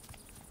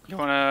 You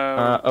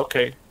wanna?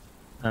 Okay.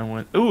 I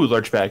went. Ooh,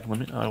 large bag.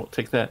 I will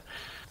take that.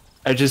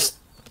 I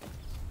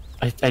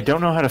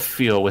don't know how to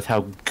feel with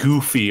how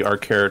goofy our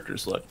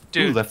characters look.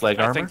 Dude, ooh, left leg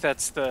armor. I think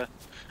that's the.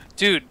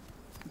 Dude,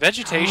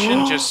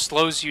 vegetation just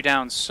slows you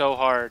down so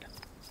hard.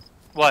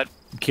 What?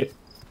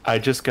 I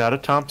just got a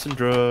Thompson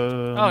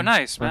drum. Oh,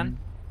 nice, man.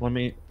 Let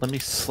me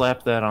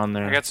slap that on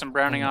there. I got some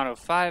Browning auto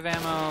 5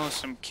 ammo,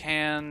 some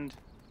canned,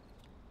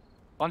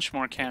 bunch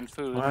more canned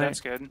food.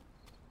 That's good.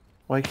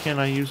 Why can't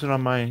I use it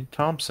on my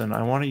Thompson?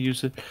 I want to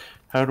use it.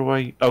 How do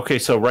I? Okay,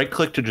 so right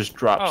click to just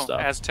drop stuff.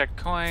 Aztec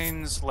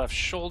coins, left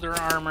shoulder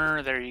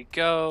armor. There you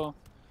go.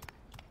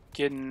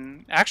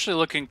 Actually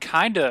looking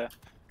kind of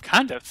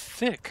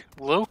thick,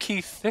 low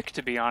key thick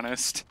to be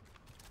honest.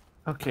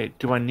 Okay,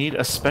 do I need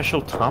a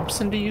special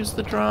Thompson to use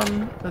the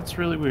drum? That's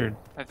really weird.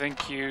 I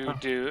think you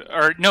do.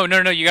 Or no,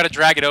 you gotta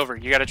drag it over.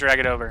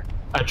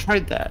 I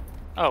tried that.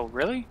 Oh,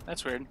 really?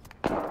 That's weird.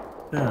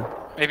 Yeah.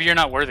 Maybe you're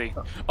not worthy.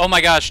 Oh my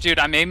gosh, dude,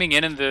 I'm aiming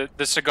in and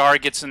the cigar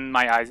gets in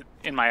my eyes.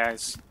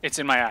 It's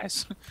in my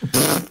eyes.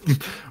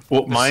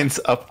 Well,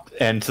 mine's up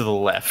and to the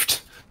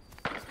left.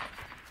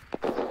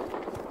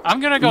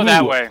 I'm gonna go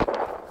that way.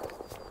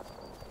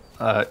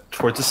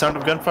 Towards the sound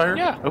of gunfire?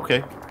 Yeah.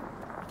 Okay.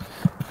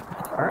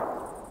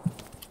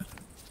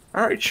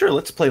 Alright, sure,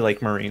 let's play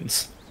like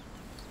Marines.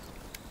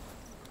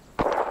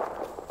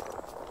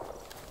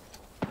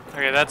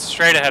 Okay, that's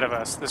straight ahead of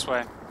us, this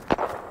way.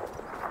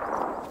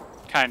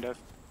 Kind of.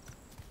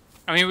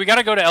 I mean, we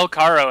gotta go to El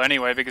Caro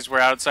anyway, because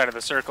we're outside of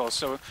the circle,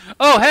 so...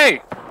 Oh,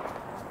 hey!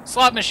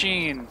 Slot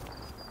machine!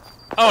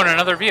 Oh, and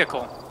another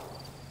vehicle.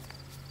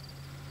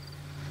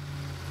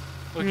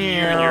 Look at you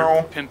and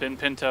your pimpin'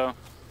 Pinto.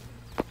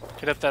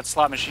 Get up that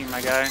slot machine,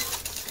 my guy.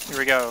 Here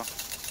we go.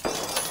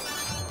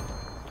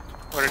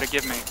 What did it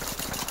give me?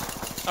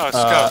 Oh, a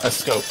scope. A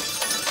scope.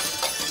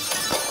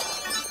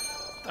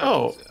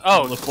 Oh,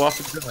 look,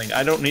 waffle drilling.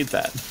 I don't need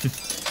that.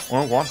 I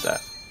don't want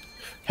that.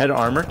 Head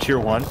armor, tier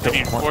 1. I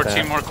need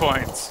 14 more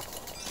coins.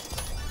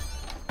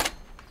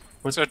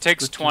 So it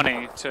takes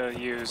 20 to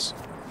use.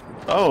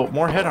 Oh,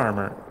 more head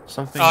armor.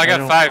 Something. Oh, I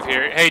got 5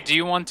 here. Hey, do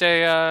you want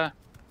a?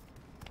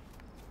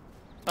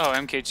 Oh,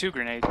 MK2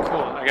 grenade. Cool.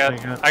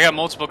 I got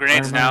multiple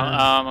grenades now.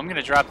 I'm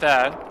gonna drop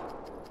that.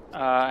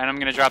 And I'm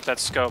gonna drop that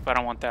scope. I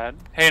don't want that.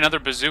 Hey, another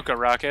bazooka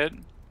rocket.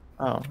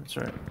 Oh, that's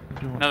right.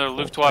 Another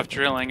Luftwaffe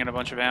drilling and a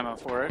bunch of ammo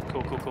for it.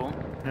 Cool.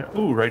 Yeah.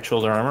 Ooh, right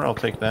shoulder armor. I'll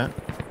take that.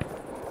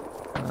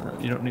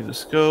 You don't need the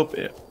scope.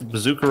 Yeah.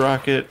 Bazooka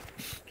rocket.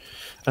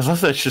 I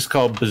love that's just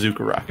called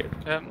bazooka rocket.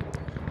 Yep.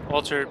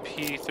 Walter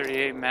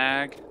P38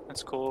 mag.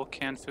 That's cool.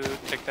 Canned food.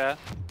 Take that.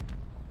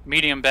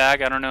 Medium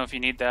bag. I don't know if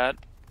you need that.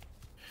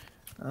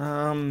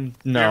 No,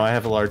 I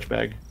have a large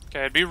bag. Okay,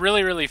 it'd be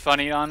really, really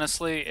funny,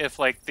 honestly, if,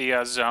 like,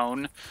 the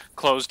zone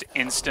closed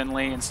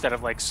instantly instead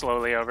of, like,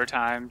 slowly over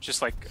time.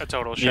 Just, like, a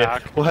total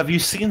shock. Well, have you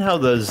seen how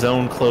the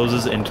zone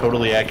closes in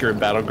Totally Accurate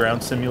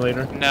Battleground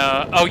Simulator?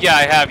 No. Oh, yeah,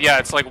 I have. Yeah,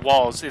 it's like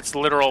walls. It's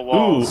literal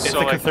walls. Ooh, it's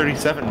so, like a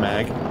 37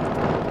 mag.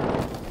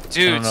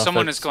 Dude,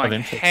 someone is going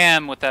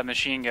ham with that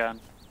machine gun.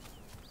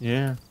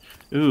 Yeah.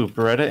 Ooh,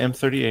 Beretta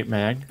M38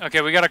 mag.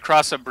 Okay, we gotta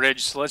cross a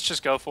bridge, so let's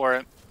just go for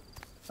it.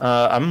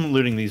 I'm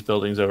looting these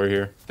buildings over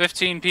here.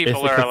 15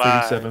 people are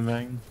alive. 37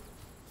 mag.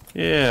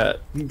 Yeah,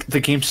 the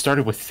game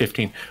started with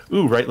 15.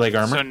 Ooh, right leg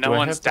armor. So no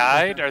one's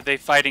died? Are they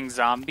fighting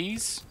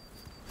zombies?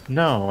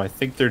 No, I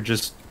think they're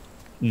just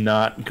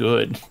not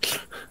good.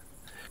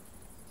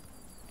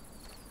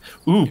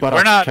 Ooh, but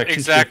we're not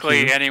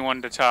exactly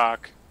anyone to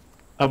talk.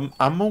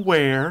 I'm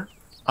aware.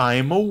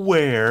 I'm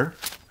aware.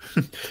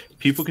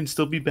 People can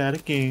still be bad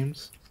at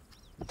games.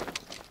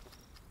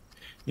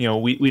 You know,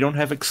 we don't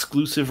have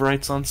exclusive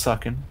rights on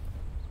sucking.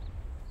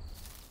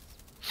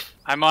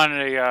 I'm on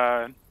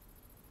a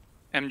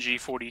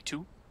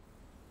MG42.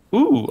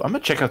 Ooh, I'm gonna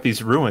check out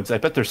these ruins. I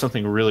bet there's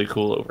something really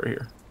cool over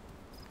here.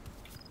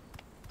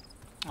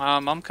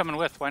 I'm coming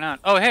with. Why not?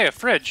 Oh, hey, a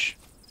fridge.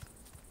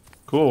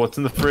 Cool. What's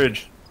in the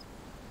fridge?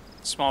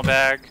 Small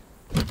bag.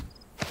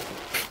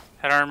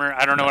 Head armor.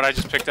 I don't know what I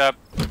just picked up.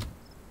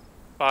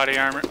 Body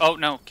armor. Oh,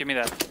 no. Give me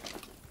that.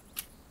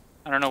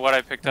 I don't know what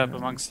I picked up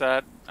amongst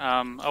that.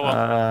 Oh,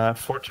 well.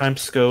 4x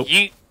scope.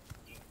 Yeet.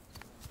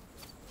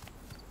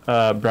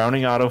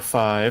 Browning Auto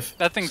 5.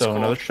 That thing's so cool.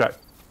 Another shot.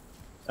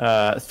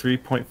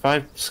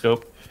 3.5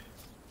 scope.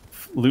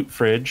 Loot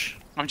fridge.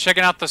 I'm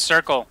checking out the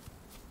circle.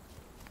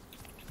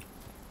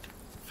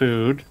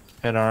 Food.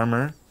 Head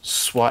armor.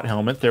 SWAT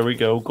helmet. There we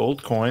go.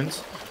 Gold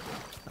coins.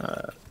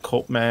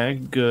 Colt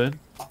mag. Good.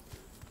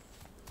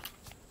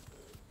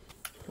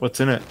 What's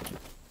in it?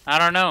 I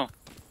don't know.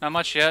 Not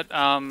much yet.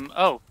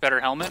 Oh, better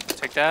helmet.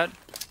 Take that.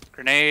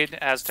 Grenade.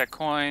 Aztec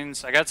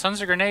coins. I got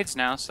tons of grenades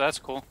now, so that's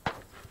cool.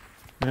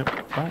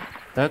 Yep. Oh,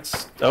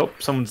 that's... Oh,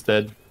 someone's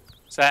dead.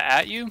 Is that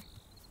at you?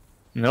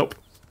 Nope.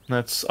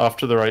 That's off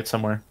to the right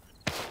somewhere.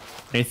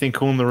 Anything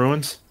cool in the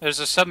ruins? There's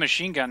a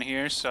submachine gun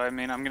here, so I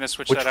mean, I'm gonna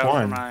switch Which that out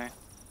one? for my...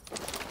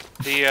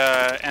 The,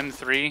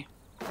 M3.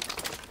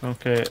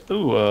 Okay.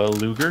 Ooh,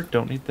 Luger.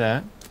 Don't need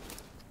that.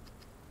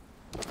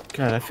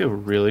 God, I feel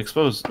really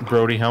exposed.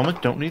 Brody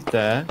helmet. Don't need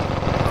that.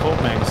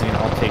 Colt magazine.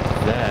 I'll take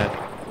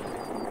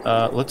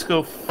that. Let's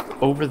go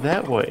over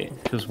that way,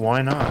 because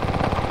why not?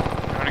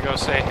 I'm gonna go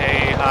say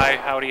hey, hi,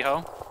 howdy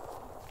ho.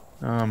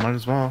 Might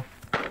as well.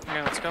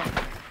 Okay, let's go.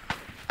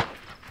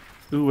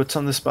 Ooh, what's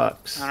on this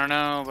box? I don't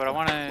know, but I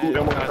want to... Ooh, I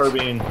want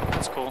carbine.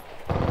 That's cool.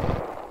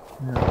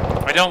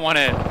 Yeah. I don't want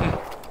it.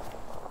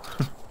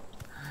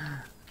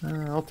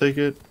 I'll take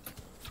it.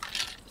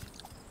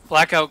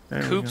 Blackout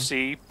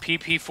Coopsy,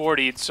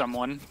 PP40'd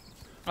someone.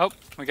 Oh,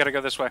 we gotta go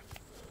this way.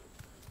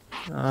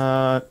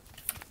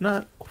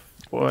 Not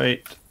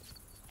quite.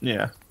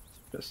 Yeah.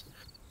 Yes.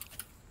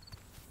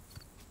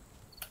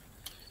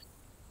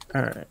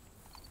 Alright.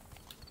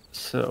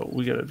 So,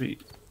 we gotta be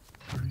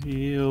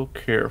real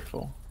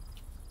careful.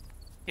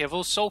 Yeah,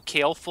 we're so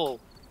careful.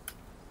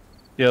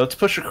 Yeah, let's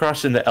push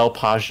across into El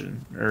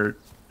Pajan, or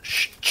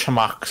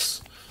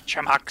Chamax.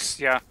 Chamax,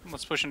 yeah.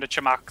 Let's push into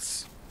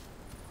Chamax.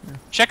 Yeah.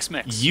 Chex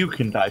Mix. You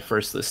can die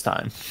first this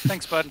time.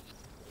 Thanks, bud.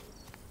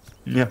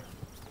 Yeah.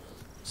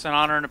 It's an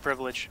honor and a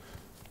privilege.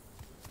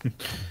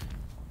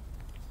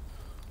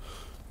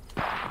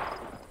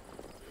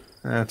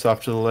 That's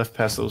off to the left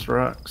past those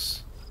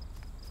rocks.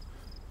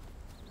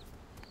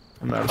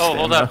 I'm out of stamina.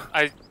 Hold up.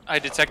 I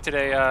detected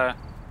a,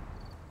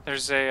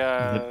 there's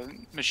a,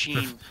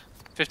 machine.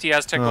 50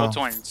 Aztec gold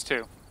coins,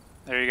 too.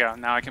 There you go.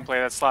 Now I can play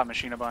that slot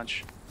machine a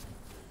bunch.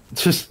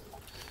 Just...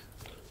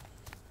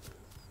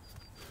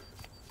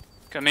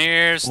 Come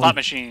here, slot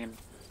machine.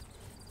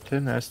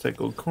 10 Aztec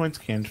gold coins,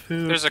 canned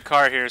food. There's a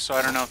car here, so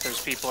I don't know if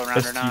there's people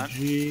around or not.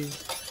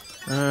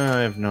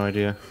 I have no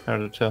idea how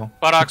to tell.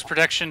 Buttocks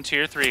protection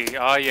tier 3.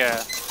 Oh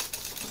yeah.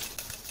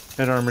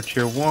 Head armor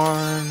tier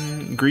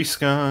 1. Grease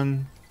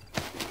gun.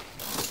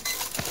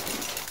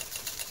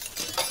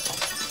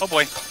 Oh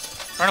boy.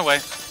 Run away.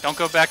 Don't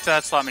go back to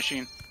that slot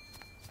machine.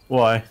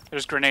 Why?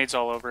 There's grenades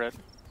all over it.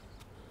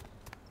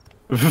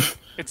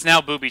 It's now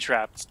booby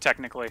trapped,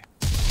 technically.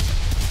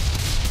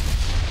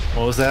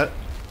 What was that?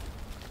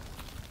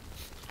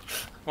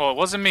 Well, it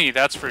wasn't me,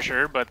 that's for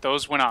sure, but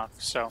those went off,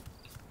 so.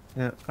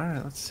 Yeah,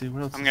 alright, let's see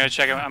what else. I'm gonna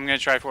check it. I'm gonna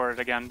try for it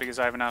again because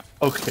I have enough.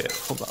 Okay,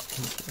 hold on.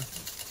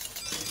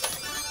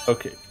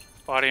 Okay.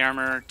 Body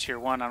armor, tier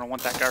 1, I don't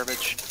want that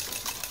garbage.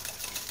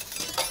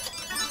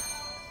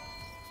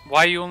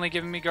 Why are you only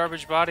giving me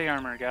garbage body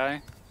armor,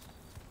 guy?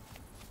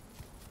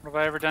 What have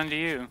I ever done to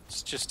you?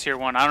 It's just tier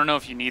 1. I don't know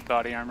if you need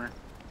body armor.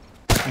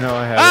 No,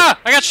 I haven't. Ah!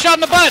 I got shot in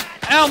the butt!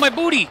 Ow, my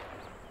booty!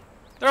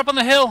 They're up on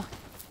the hill.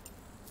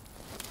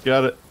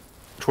 Got it.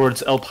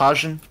 Towards El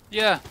Pajan?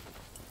 Yeah.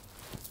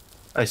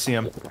 I see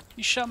him.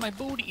 He shot my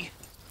booty.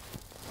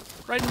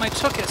 Right in my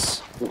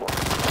tuchus.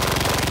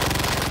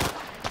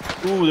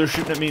 Ooh, they're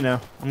shooting at me now.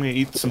 I'm gonna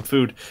eat some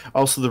food.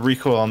 Also, the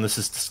recoil on this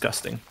is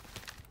disgusting.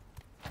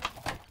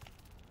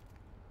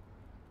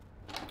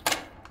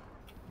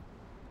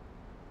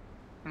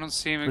 don't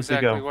see him Where'd they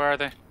exactly. go? Where are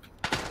they?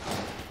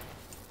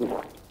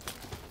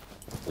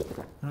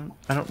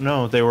 I don't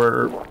know. They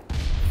were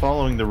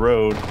following the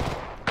road.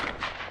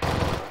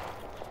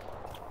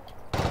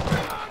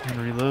 And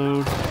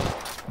reload.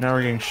 Now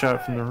we're getting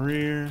shot from the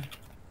rear.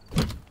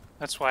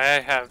 That's why I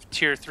have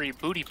tier 3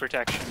 booty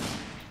protection.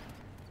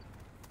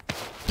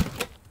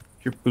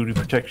 Your booty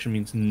protection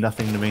means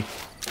nothing to me.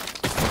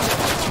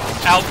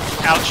 Ouch,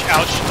 ouch,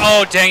 ouch.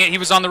 Oh, dang it. He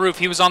was on the roof.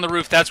 He was on the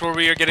roof. That's where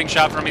we are getting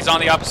shot from. He's on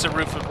the opposite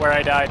roof of where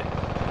I died.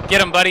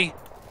 Get him, buddy.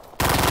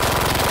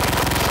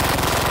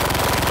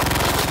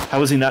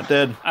 How is he not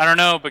dead? I don't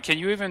know, but can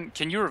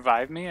you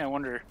revive me? I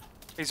wonder.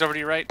 He's over to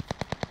your right.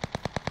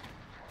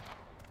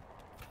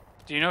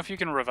 Do you know if you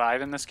can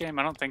revive in this game?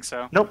 I don't think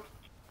so. Nope.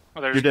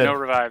 Well, there's no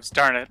revives.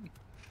 Darn it.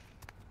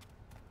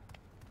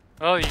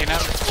 Oh, you can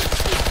have...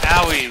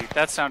 Owie,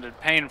 that sounded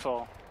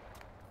painful.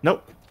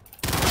 Nope.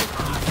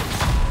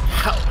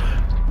 How?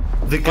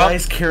 The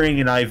guy's carrying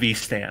an IV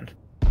stand.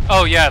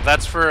 Oh yeah,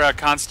 that's for a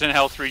constant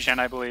health regen,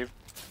 I believe.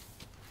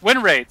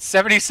 Win rate,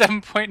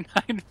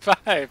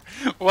 77.95.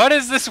 What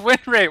is this win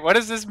rate? What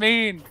does this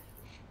mean?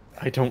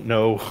 I don't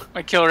know.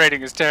 My kill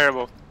rating is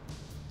terrible.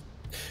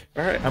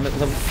 Alright, I'm at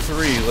level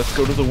 3. Let's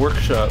go to the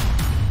workshop.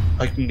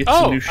 I can get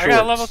some new shorts. I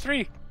got level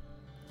 3.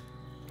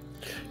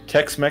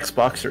 Tex-Mex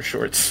boxer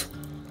shorts.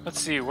 Let's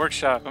see,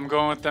 workshop. I'm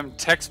going with them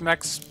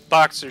Tex-Mex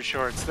boxer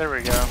shorts. There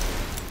we go.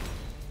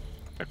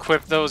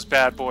 Equip those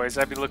bad boys.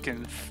 I'd be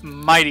looking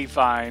mighty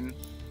fine.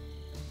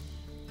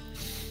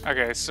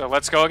 Okay, so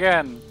let's go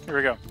again. Here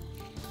we go.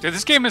 Dude,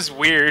 this game is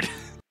weird.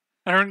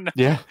 I don't know.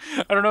 Yeah.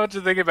 I don't know what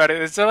to think about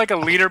it. Is there like a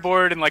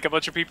leaderboard and like a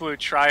bunch of people who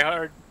try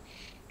hard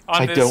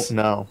on this? I don't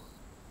know.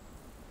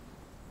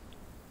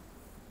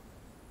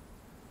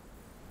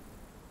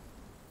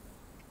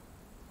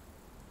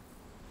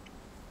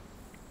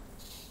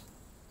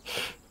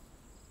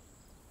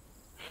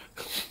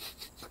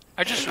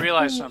 I just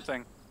realized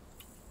something.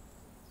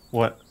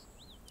 What?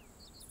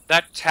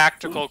 That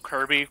tactical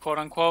Kirby, quote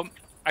unquote,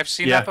 I've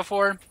seen that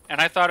before,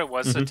 and I thought it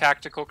was a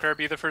tactical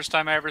Kirby the first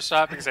time I ever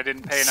saw it because I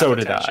didn't pay enough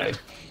attention. So did I.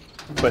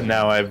 But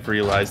now I've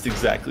realized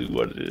exactly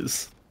what it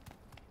is.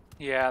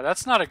 Yeah,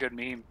 that's not a good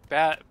meme.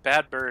 Bad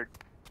bird.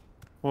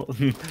 Well,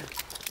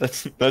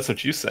 that's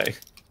what you say.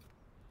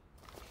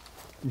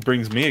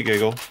 Brings me a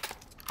giggle.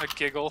 A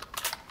giggle.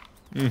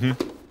 Mm-hmm.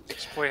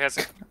 This boy has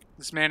a...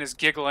 This man is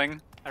giggling.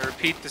 I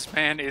repeat, this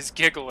man is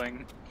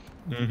giggling.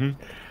 Mm-hmm.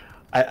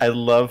 I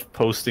love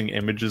posting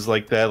images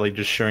like that, like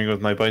just sharing it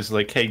with my buddies.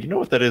 Like, hey, you know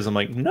what that is? I'm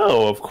like,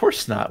 no, of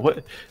course not.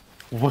 What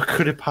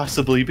could it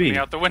possibly be? Let me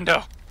out the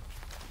window.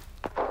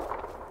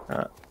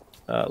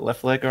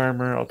 Left leg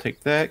armor, I'll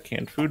take that.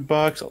 Canned food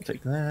box, I'll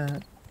take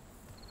that.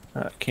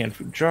 Canned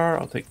food jar,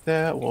 I'll take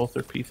that.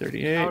 Walther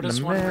P38. How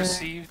does one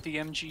receive the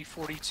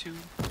MG42?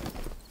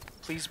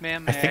 Please,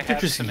 ma'am, I think they're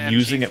just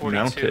using it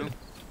mounted.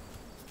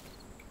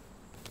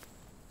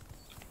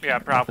 Yeah,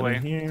 probably.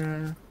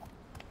 Here.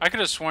 I could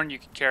have sworn you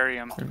could carry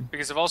them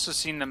because I've also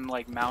seen them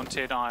like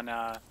mounted on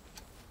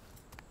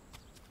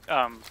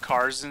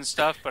cars and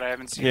stuff, but I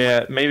haven't seen. Yeah,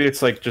 like... maybe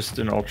it's like just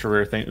an ultra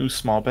rare thing. Ooh,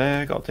 small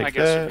bag. I'll take that. I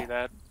guess it'd be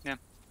that. Yeah.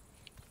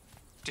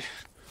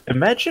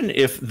 Imagine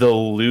if the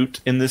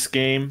loot in this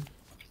game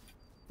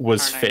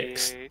was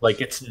fixed. Like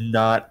it's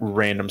not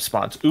random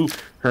spawns. Ooh,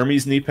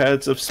 Hermes knee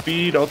pads of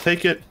speed. I'll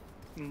take it.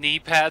 Knee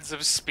pads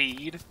of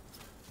speed.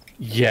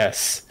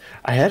 Yes,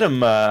 I had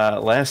them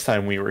last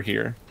time we were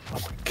here. Oh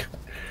my god.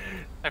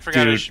 I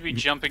forgot I should be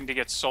jumping to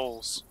get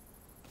souls.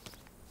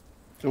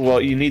 Well,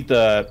 you need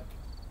the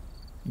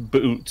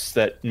boots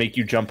that make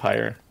you jump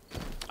higher.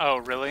 Oh,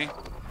 really?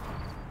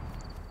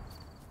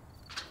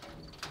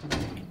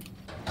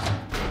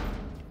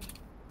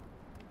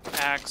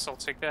 Axe, I'll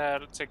take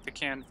that. I'll take the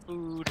canned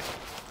food.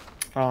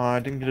 Oh,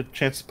 I didn't get a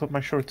chance to put my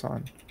shorts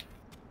on.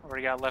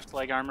 Already got left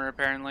leg armor,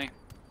 apparently.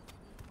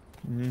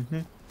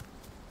 Mm-hmm.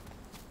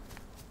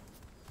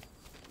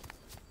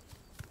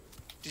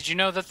 Did you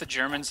know that the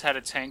Germans had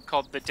a tank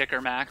called the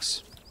Dicker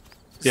Max?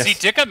 Yes. The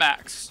Dicker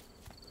Max.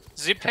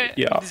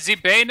 The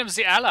bane of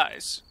the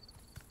Allies.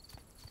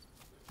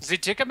 The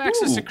Dicker Max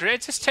is the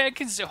greatest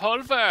tank in the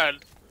whole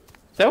world.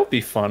 That would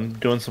be fun,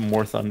 doing some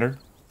War Thunder.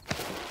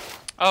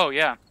 Oh,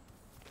 yeah.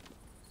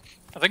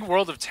 I think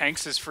World of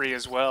Tanks is free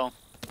as well.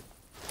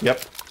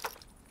 Yep.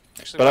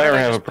 Actually, but I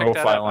already have a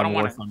profile on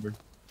War Thunder.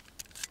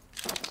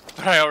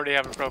 But I already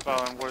have a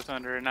profile on War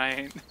Thunder, and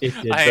I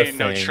ain't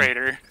no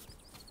traitor.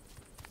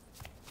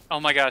 Oh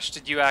my gosh,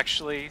 did you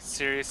actually?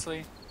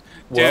 Seriously?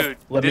 Well, dude,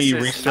 let me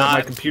restart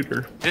my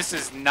computer. This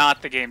is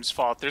not the game's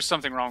fault. There's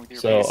something wrong with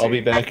your PC. PC. I'll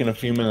be back in a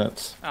few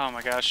minutes. Oh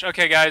my gosh.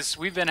 Okay, guys,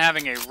 we've been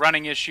having a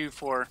running issue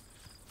for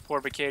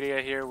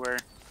bcadia here where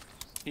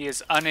he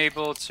is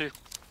unable to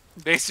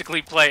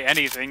basically play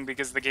anything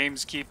because the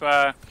games keep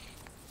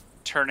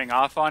turning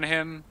off on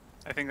him.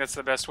 I think that's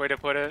the best way to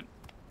put it.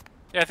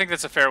 Yeah, I think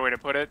that's a fair way to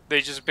put it.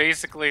 They just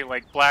basically,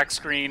 like, black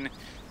screen.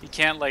 He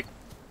can't, like,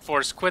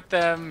 force quit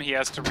them. He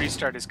has to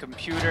restart his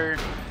computer.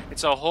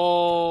 It's a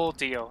whole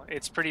deal.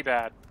 It's pretty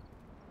bad.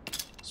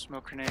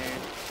 Smoke grenade.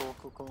 Cool,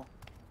 cool, cool.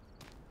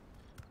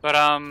 But,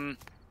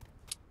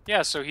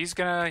 yeah, so he's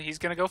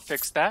gonna go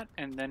fix that,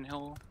 and then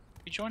he'll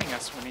be joining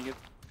us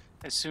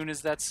as soon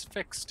as that's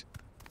fixed.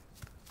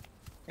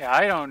 Yeah,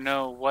 I don't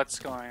know what's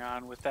going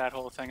on with that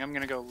whole thing. I'm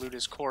gonna go loot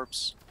his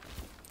corpse,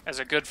 as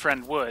a good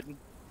friend would.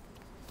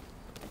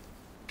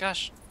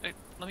 Gosh,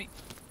 let me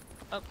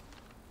up.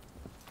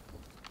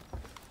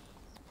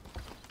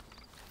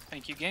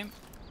 Thank you, game.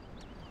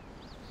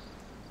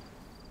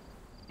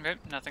 Okay,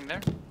 nothing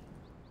there.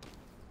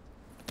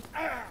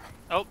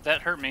 Oh,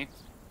 that hurt me.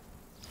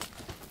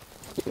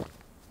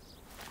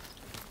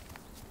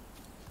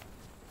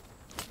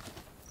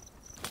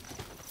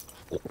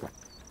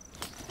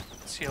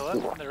 Let's heal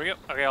up. There we go.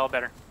 Okay, all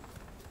better.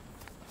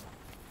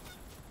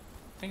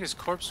 I think his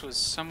corpse was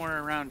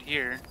somewhere around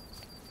here.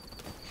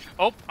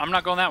 Oh, I'm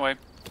not going that way.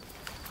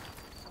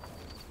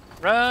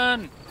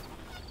 Run!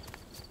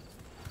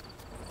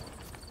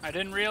 I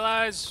didn't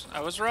realize.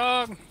 I was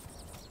wrong.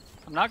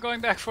 I'm not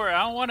going back for it.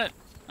 I don't want it.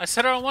 I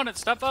said I don't want it.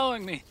 Stop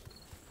following me.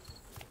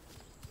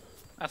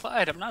 I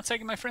lied. I'm not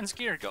taking my friend's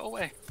gear. Go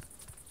away.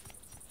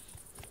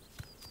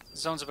 The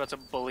zone's about to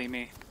bully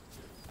me.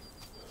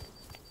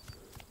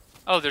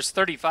 Oh, there's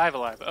 35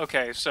 alive.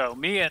 Okay, so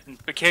me and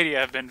bcadia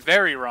have been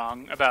very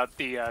wrong about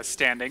the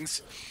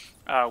standings.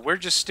 We're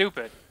just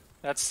stupid.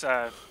 That's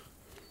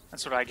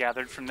what I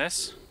gathered from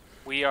this.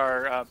 We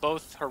are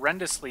both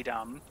horrendously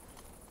dumb.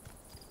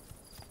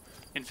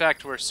 In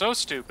fact, we're so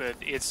stupid,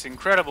 it's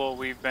incredible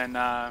we've been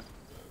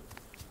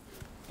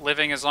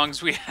living as long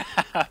as we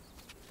have.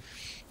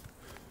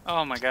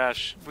 Oh my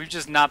gosh, we've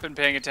just not been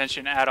paying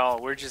attention at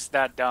all. We're just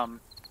that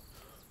dumb.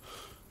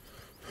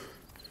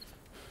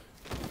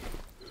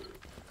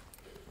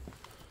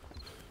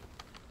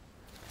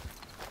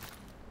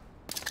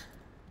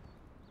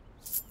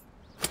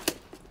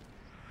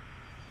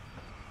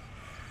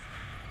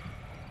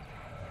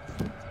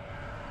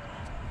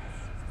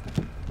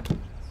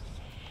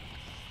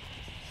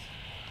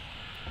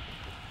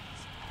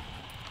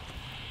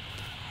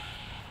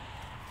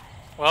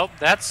 Well,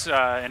 that's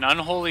an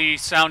unholy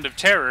sound of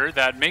terror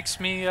that makes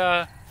me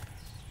want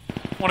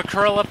to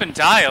curl up and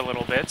die a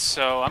little bit,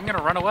 so I'm going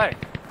to run away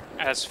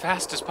as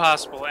fast as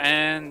possible,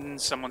 and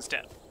someone's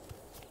dead.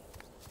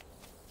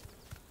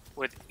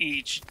 With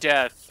each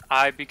death,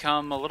 I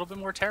become a little bit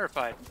more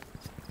terrified.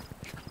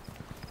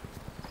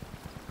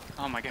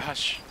 Oh my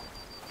gosh.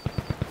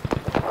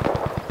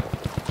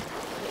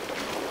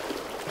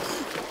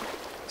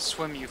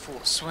 Swim, you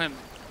fool, swim.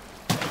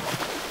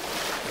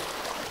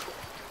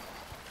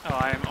 Oh,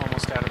 I am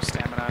almost out of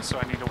stamina, so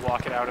I need to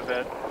walk it out a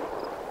bit.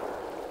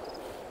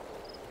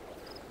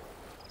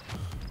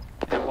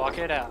 And walk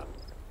it out.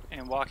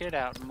 And walk it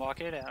out, and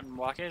walk it out, and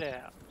walk it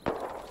out.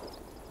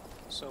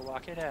 So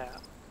walk it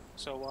out.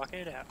 So walk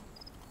it out.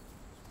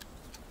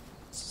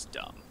 This is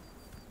dumb.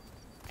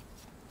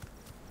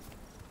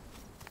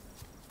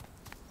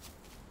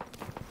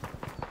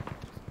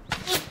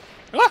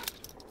 Ah!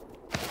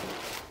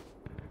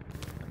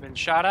 I've been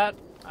shot at.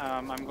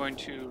 I'm going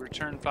to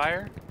return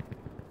fire.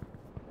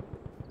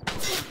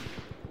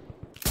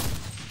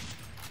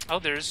 Oh,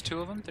 there's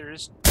two of them. There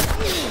is.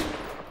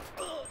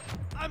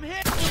 I'm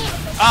hit.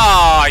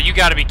 Oh, you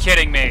gotta be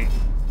kidding me.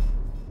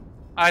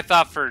 I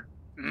thought for.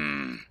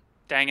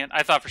 Dang it.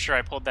 I thought for sure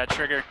I pulled that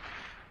trigger.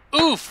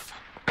 Oof!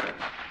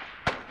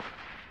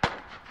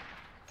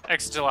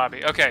 Exit to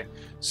lobby. Okay,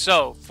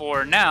 so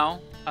for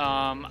now,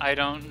 I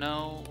don't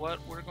know what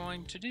we're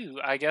going to do.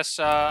 I guess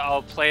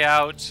I'll play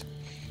out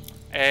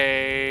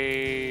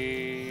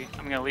a.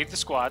 I'm gonna leave the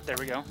squad. There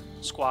we go.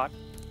 Squad.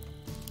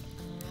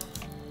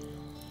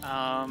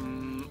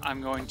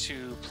 I'm going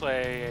to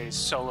play a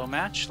solo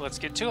match. Let's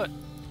get to it.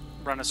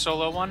 Run a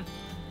solo one.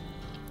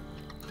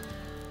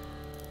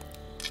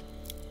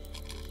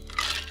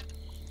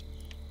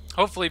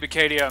 Hopefully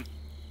bcadia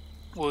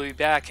will be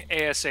back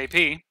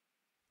ASAP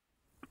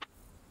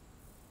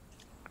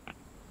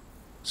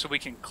so we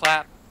can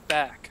clap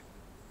back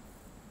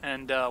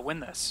and win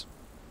this.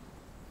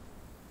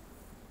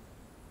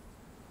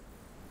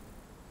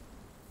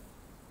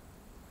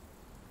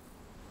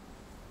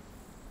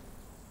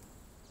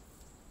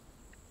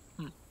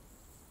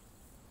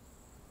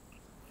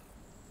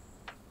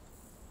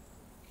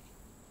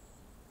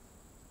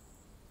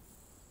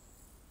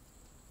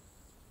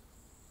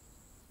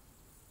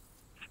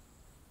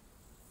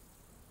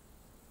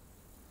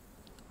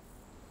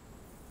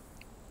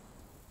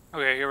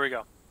 Okay, here we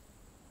go.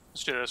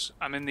 Let's do this.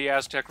 I'm in the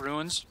Aztec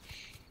ruins,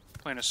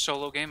 playing a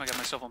solo game. I got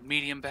myself a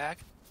medium bag.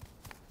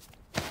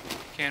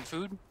 Canned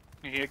food.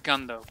 You need a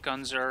gun, though.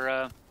 Guns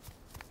are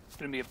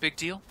going to be a big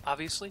deal,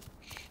 obviously.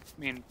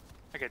 I mean,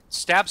 I could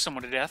stab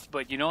someone to death,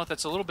 but you know what?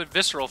 That's a little bit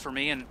visceral for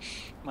me, and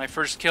my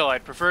first kill,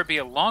 I'd prefer it be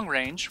a long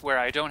range, where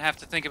I don't have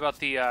to think about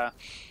the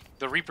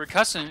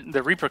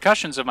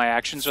repercussions of my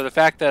actions, or the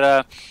fact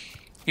that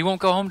he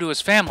won't go home to his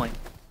family.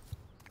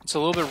 It's a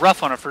little bit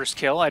rough on a first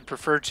kill. I'd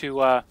prefer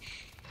to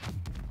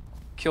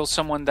kill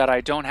someone that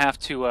I don't have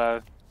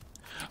to.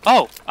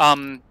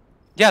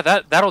 Yeah,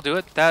 that'll do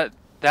it.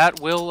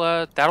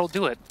 That'll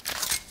do it.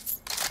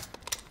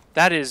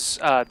 That is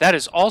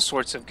all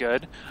sorts of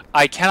good.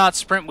 I cannot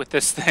sprint with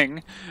this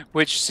thing,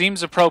 which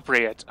seems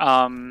appropriate.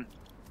 I'm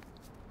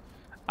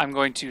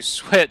going to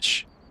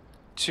switch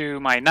to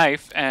my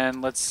knife,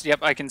 and let's... Yep,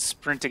 I can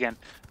sprint again.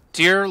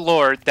 Dear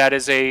Lord, that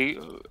is a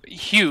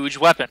huge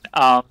weapon.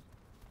 Oh,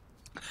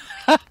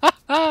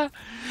 I'll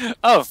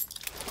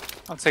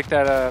take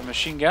that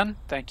machine gun.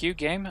 Thank you,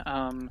 game.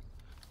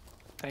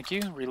 Thank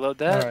you. Reload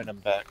that. All right, I'm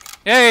back.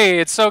 Hey,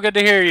 it's so good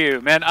to hear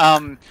you,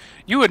 man.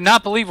 You would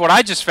not believe what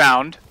I just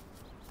found.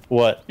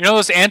 What? You know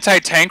those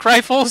anti-tank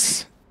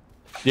rifles?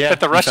 Yeah.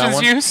 That the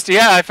Russians used?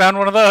 Yeah, I found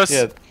one of those.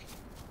 Yeah.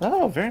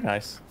 Oh, very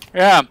nice.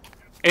 Yeah.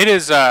 It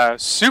is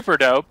super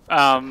dope.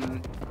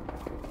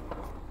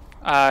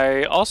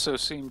 I also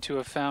seem to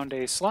have found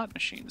a slot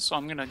machine, so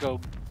I'm gonna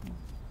go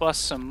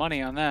bust some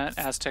money on that.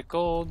 Aztec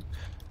gold.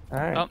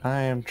 Alright, oh.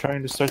 I am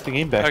trying to start the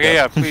game back Okay,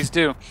 up. yeah, please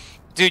do.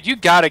 Dude, you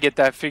gotta get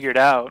that figured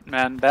out,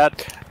 man.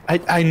 That...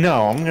 I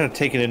know. I'm gonna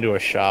take it into a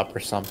shop or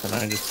something.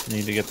 I just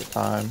need to get the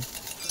time.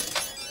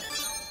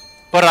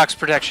 Buttocks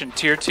protection,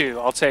 tier 2.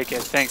 I'll take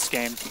it. Thanks,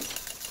 game.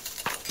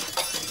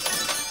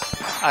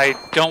 I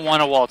don't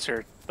want a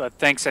Walter, but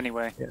thanks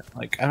anyway. Yeah,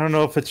 like, I don't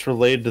know if it's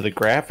related to the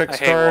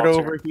graphics card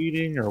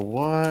overheating or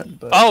what,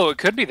 but... Oh, it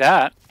could be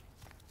that.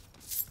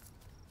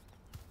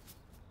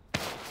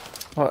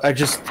 Well, I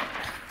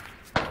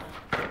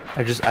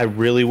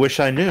really wish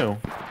I knew.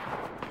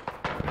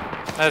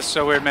 That's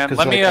so weird, man.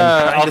 Let me,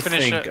 I'll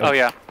finish it. Oh,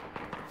 yeah.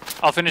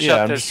 I'll finish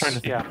up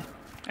this. Yeah.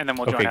 And then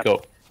we'll join. Okay,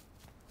 go.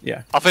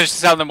 Yeah. I'll finish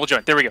this out and then we'll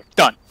join. There we go.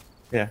 Done.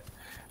 Yeah.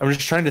 I'm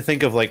just trying to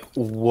think of, like,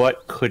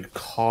 what could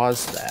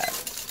cause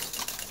that.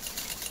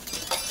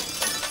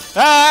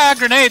 Ah,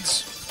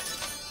 grenades!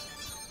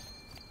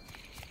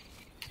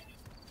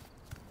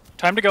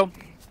 Time to go.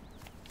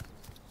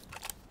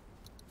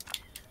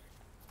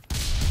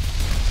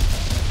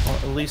 Well,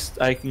 at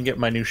least I can get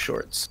my new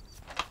shorts.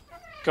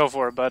 Go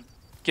for it, bud.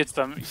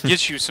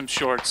 Get you some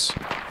shorts.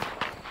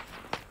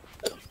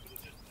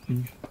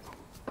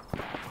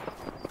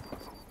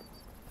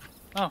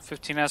 Oh,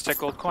 15 Aztec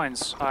gold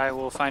coins. I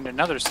will find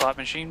another slot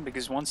machine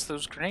because once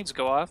those grenades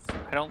go off,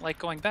 I don't like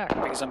going back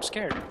because I'm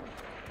scared.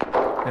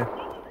 Yeah.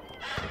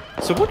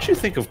 So what do you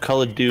think of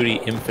Call of Duty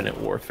Infinite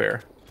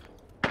Warfare?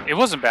 It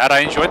wasn't bad. I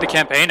enjoyed the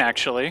campaign,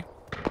 actually.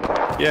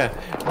 Yeah.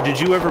 Did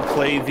you ever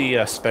play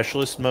the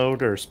specialist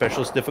mode or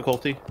specialist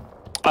difficulty?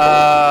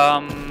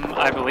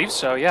 I believe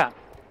so, yeah.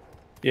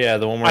 Yeah,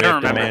 the one where you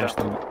have to manage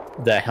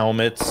the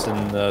helmets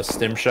and the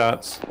stim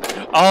shots.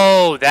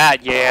 Oh,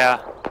 that, yeah.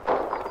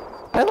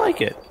 I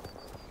like it.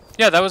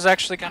 Yeah, that was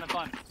actually kind of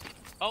fun.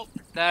 Oh,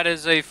 that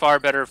is a far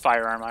better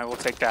firearm. I will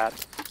take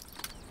that.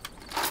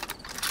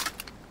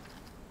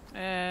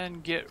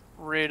 And get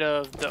rid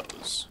of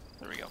those.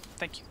 There we go.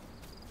 Thank you.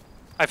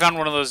 I found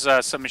one of those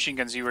submachine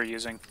guns you were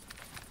using.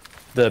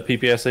 The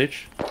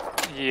PPSH?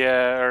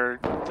 Yeah, or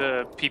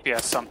the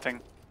PPS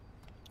something.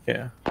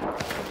 Yeah.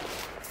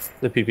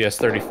 The PPS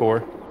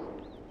 34.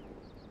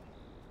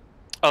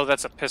 Oh,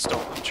 that's a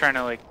pistol. I'm trying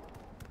to, like...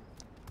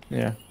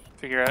 Yeah.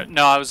 Figure out...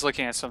 No, I was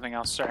looking at something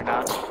else. Sorry,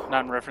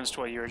 not in reference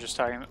to what you were just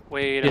talking about.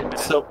 Wait a minute.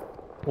 So,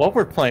 while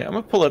we're playing, I'm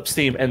going to pull up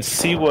Steam and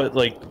see what,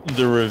 like,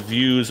 the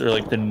reviews or,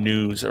 like, the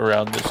news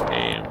around this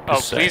game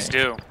is saying. Please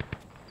do.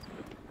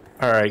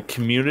 Alright,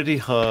 Community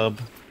Hub.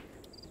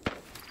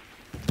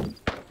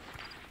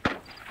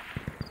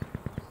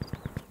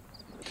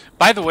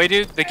 By the way,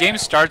 dude, the game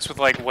starts with,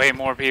 like, way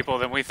more people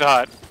than we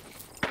thought.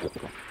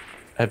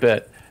 I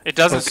bet. It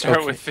doesn't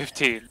start with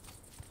 15.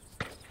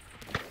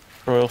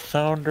 Royal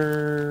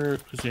Founder,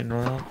 Cuisine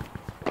Royal.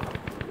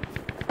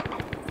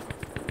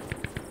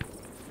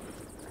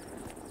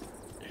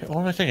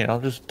 What am I thinking?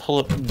 I'll just pull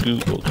up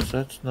Google because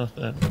that's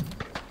nothing.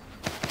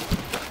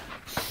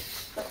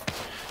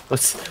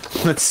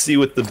 Let's see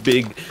what the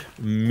big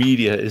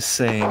media is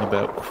saying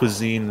about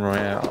Cuisine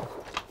Royale.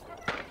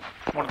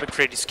 One of the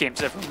greatest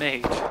games ever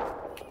made.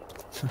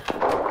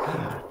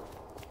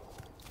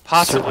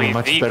 Possibly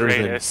much the better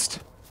greatest.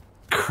 Than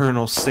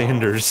Colonel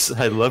Sanders,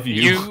 I love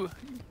you. You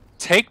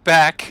take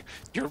back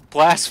your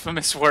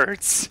blasphemous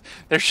words.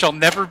 There shall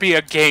never be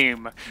a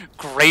game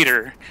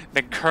greater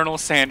than Colonel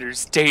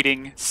Sanders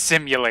Dating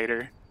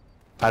Simulator.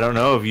 I don't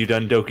know. Have you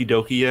done Doki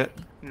Doki yet?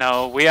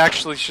 No, we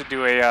actually should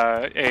do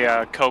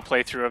a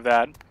co-playthrough of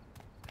that.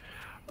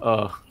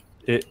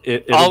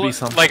 It'll be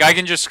something. Like, I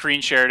can just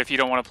screen share it if you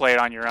don't want to play it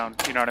on your own.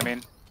 You know what I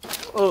mean?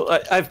 Well,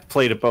 I've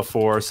played it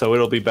before, so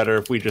it'll be better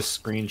if we just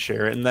screen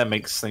share it, and that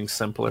makes things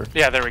simpler.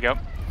 Yeah, there we go.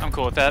 I'm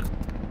cool with that.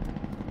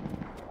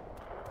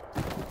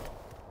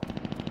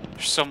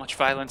 There's so much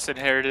violence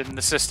inherited in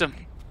the system.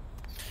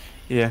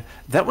 Yeah,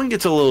 that one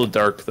gets a little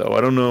dark, though.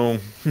 I don't know.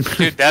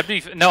 Dude, that'd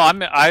be... No,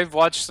 I've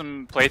watched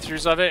some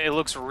playthroughs of it. It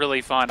looks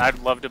really fun. I'd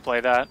love to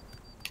play that.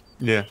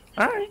 Yeah.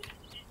 All right.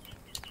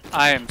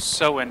 I am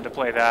so in to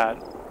play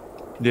that.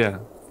 Yeah.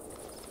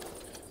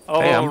 Oh,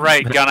 hey,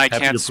 right, gun I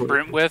can't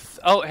sprint with.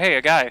 Oh, hey,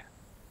 a guy.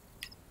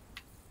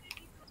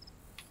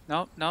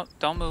 No,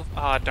 don't move.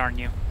 Ah, darn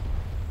you.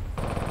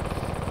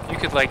 You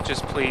could, like,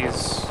 just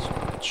please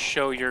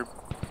show your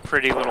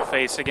pretty little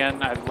face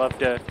again. I'd love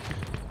to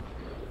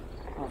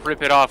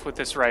rip it off with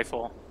this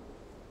rifle.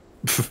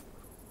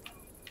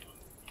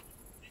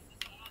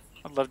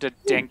 I'd love to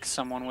dink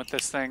someone with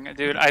this thing.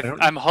 Dude,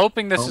 I'm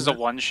hoping this is a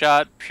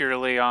one-shot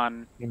purely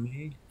on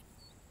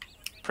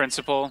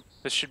principle.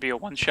 This should be a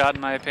one-shot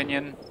in my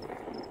opinion.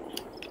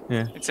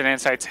 Yeah. It's an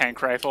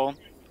anti-tank rifle.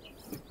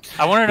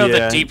 I want to know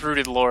the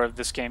deep-rooted lore of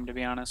this game, to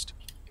be honest.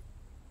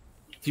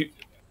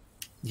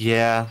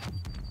 Yeah.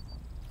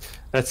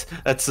 That's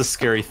the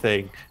scary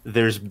thing.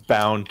 There's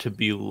bound to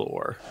be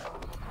lore.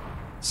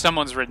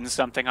 Someone's written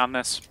something on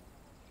this.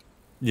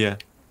 Yeah.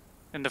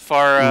 In the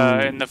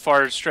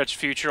far stretched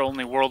future,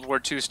 only World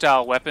War II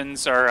style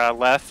weapons are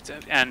left,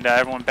 and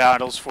everyone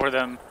battles for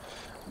them.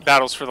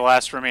 Battles for the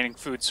last remaining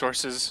food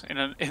sources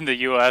in the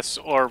U.S.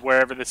 or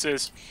wherever this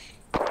is.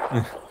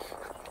 I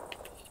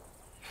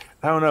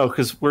don't know,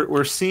 because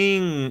we're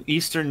seeing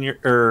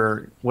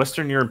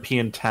Western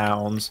European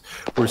towns.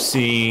 We're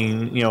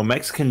seeing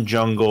Mexican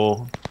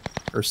jungle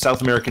or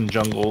South American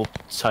jungle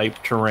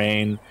type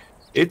terrain.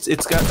 It's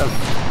got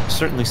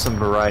certainly some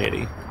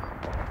variety.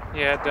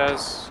 Yeah, it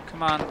does.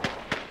 Come on.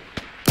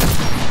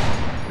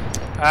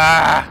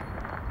 Ah!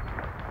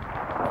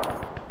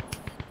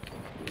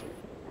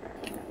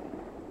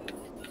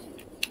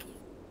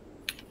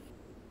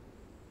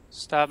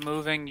 Stop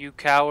moving, you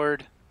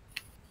coward.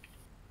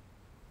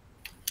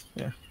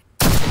 Yeah.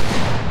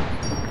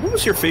 What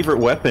was your favorite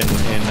weapon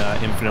in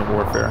Infinite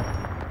Warfare?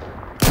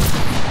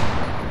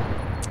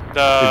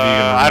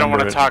 I don't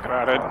want to talk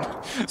about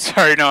it.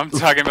 Sorry, no, I'm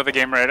talking about the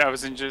game right. I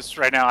was in just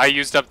right now. I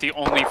used up the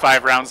only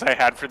 5 rounds I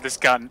had for this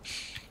gun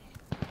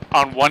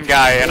on one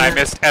guy, and I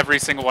missed every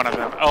single one of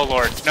them. Oh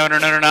lord, no,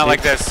 not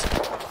like this.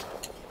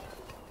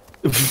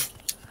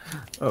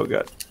 Oh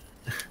god.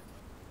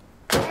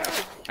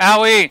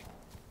 Owie!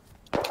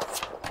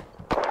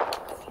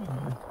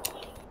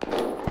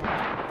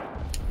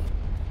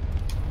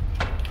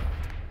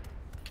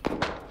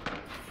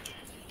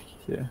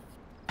 Yeah.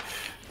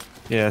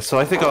 Yeah, so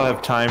I think I'll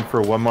have time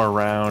for one more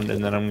round,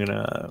 and then I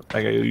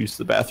gotta go use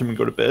the bathroom and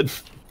go to bed.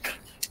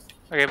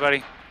 Okay,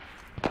 buddy.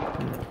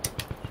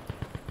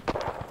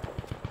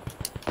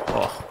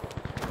 Oh.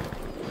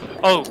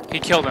 Oh, he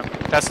killed him.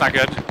 That's not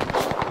good.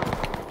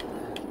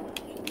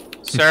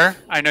 Sir,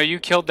 I know you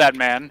killed that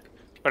man,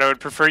 but I would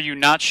prefer you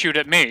not shoot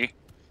at me.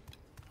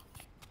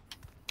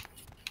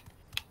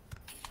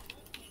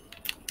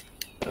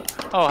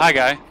 Oh, hi,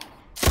 guy.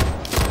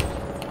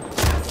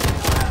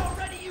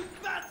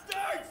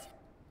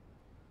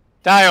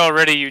 Die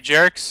already, you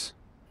jerks!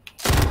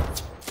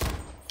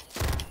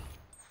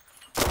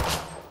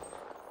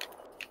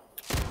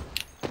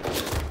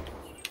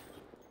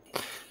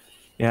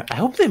 Yeah, I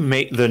hope they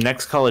make the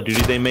next Call of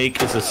Duty they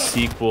make is a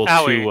sequel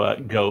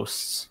to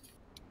Ghosts.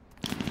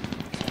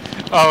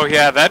 Oh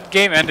yeah, that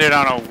game ended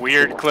on a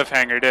weird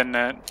cliffhanger, didn't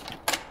it?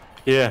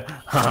 Yeah,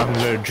 I'm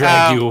gonna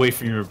drag you away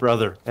from your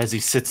brother as he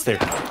sits there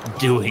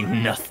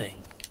doing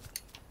nothing.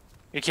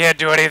 You can't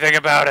do anything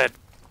about it.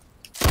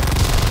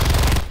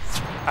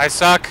 I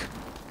suck.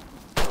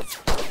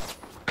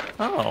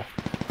 Oh,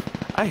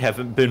 I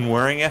haven't been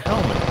wearing a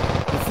helmet.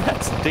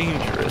 That's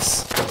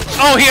dangerous.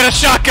 Oh, he had a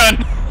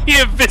shotgun! He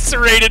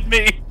eviscerated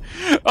me!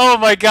 Oh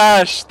my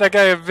gosh, that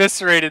guy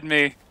eviscerated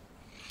me.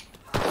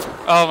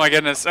 Oh my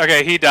goodness.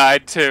 Okay, he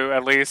died too,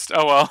 at least.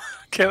 Oh well.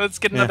 Okay, let's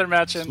get another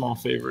match in. Small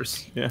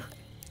favors, yeah.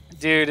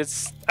 Dude,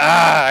 it's...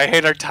 I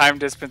hate our time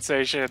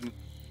dispensation.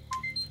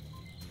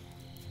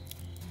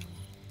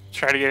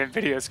 Trying to get in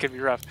videos can be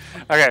rough.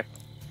 Okay.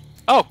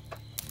 Oh!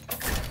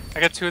 I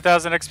got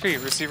 2,000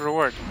 XP. Receive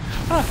reward.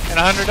 Huh, and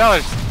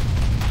 $100.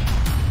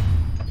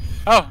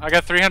 Oh, I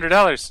got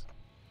 $300.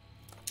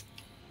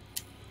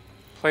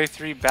 Play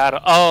 3 battle.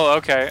 Oh,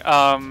 okay.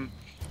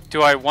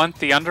 Do I want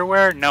the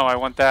underwear? No, I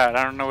want that.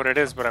 I don't know what it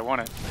is, but I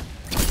want it.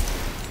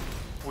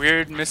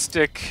 Weird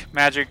mystic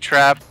magic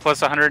trap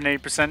plus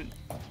 180%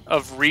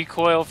 of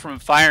recoil from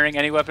firing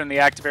any weapon in the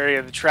active area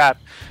of the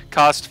trap.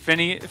 Cost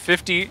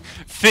 50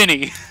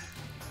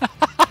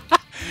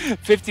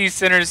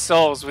 sinners'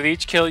 souls. With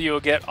each kill, you will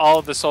get all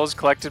of the souls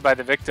collected by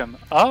the victim.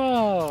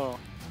 Oh.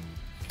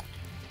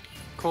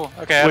 Cool.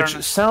 Okay. Which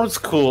sounds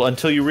cool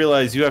until you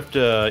realize you have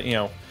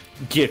to,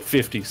 get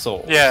 50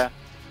 souls. Yeah.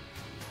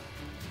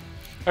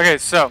 Okay,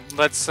 so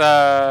let's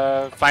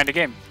find a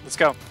game. Let's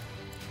go.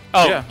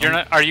 Oh, yeah, you're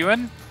not? Are you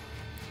in?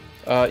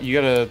 You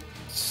gotta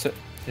set,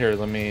 here.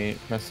 Let me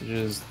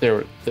messages.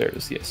 There it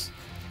is. Yes.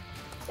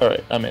 All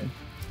right, I'm in.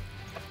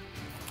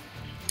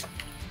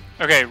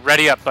 Okay,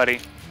 ready up, buddy.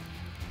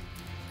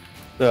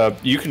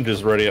 You can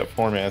just ready up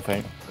for me, I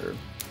think. Or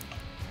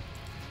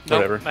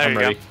whatever. Nope, I'm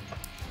ready. Go.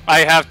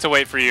 I have to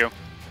wait for you,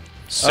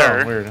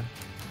 sir. Oh, weird.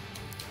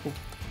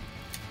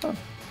 Huh.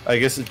 I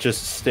guess it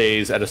just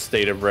stays at a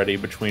state of ready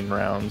between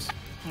rounds.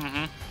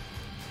 Mm-hmm.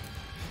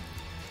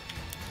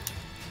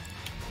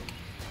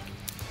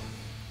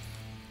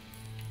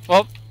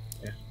 Well,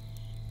 yeah.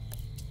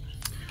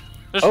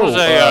 This was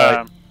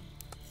a.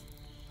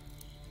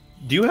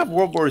 Do you have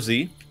World War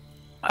Z?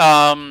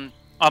 On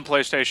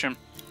PlayStation.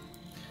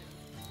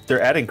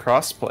 They're adding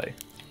crossplay.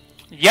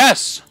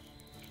 Yes,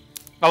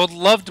 I would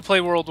love to play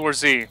World War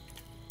Z.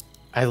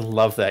 I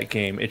love that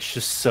game. It's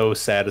just so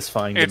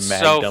satisfying to It's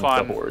so dump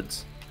fun. the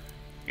hordes.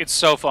 It's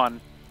so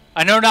fun.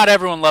 I know not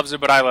everyone loves it,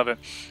 but I love it.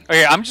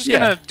 Okay, I'm just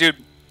gonna, dude.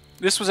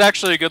 This was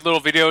actually a good little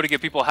video to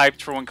get people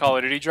hyped for when Call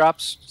of Duty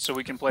drops, so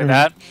we can play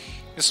that.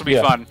 This will be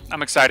fun.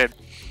 I'm excited.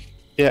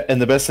 Yeah,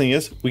 and the best thing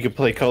is, we could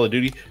play Call of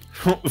Duty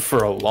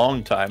for a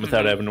long time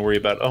without having to worry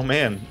about, oh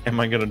man, am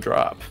I gonna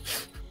drop?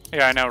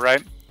 Yeah, I know,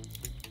 right?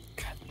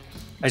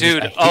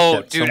 Dude,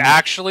 so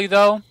actually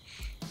though,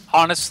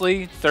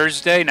 honestly,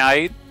 Thursday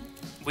night,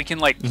 we can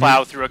like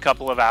plow through a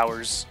couple of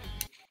hours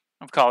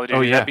of Call of Duty.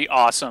 Oh, yeah. That'd be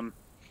awesome.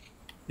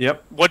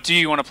 Yep. What do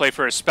you want to play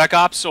first, Spec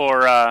Ops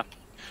or?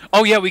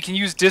 Oh yeah, we can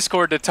use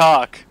Discord to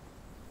talk.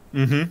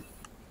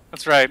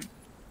 That's right.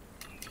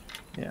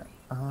 Yeah.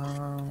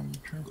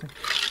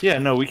 Yeah,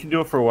 no, we can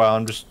do it for a while.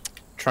 I'm just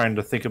trying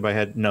to think in my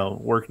head. No,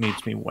 work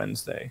needs me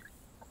Wednesday.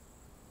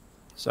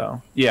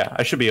 So yeah,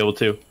 I should be able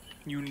to.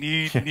 You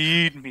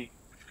need me.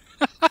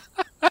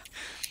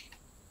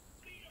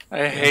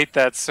 I hate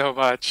that so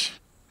much.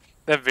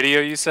 That video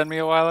you sent me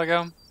a while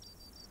ago?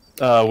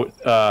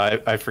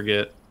 I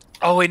forget.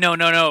 Oh wait, no,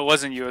 it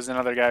wasn't you, it was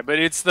another guy. But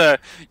it's the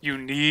 "you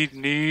need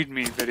me"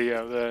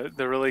 video.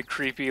 The really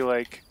creepy,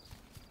 like,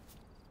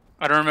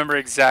 I don't remember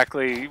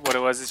exactly what it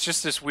was. It's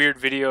just this weird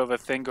video of a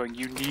thing going,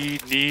 "You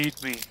need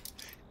me."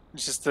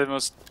 It's just the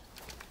most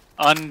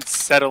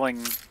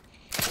unsettling,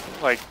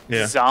 like,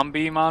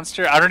 zombie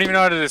monster. I don't even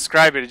know how to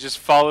describe it. It just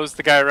follows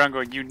the guy around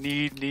going, "You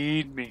need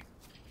me."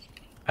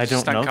 I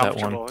don't know that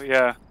one.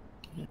 Yeah.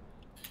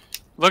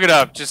 Look it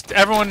up. Just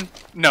everyone.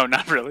 No,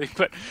 not really.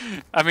 But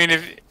I mean,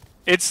 if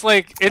it's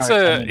like it's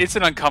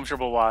an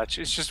uncomfortable watch.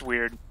 It's just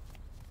weird.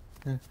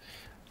 All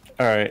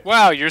right.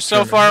 Wow, you're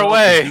so far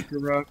away.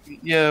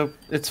 Yeah,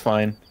 it's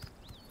fine.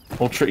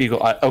 Ultra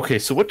Eagle Eye. Okay,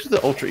 so what do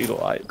the Ultra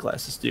Eagle Eye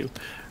glasses do?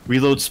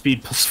 Reload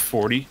speed plus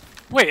 40.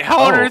 Wait, how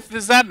on earth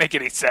does that make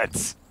any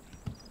sense?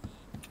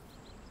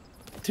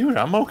 Dude,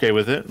 I'm okay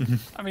with it.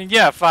 I mean,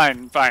 yeah,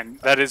 fine.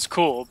 That is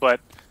cool, but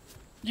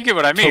you get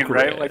what I mean,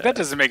 right? Like, that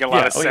doesn't make a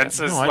lot of sense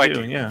as, like,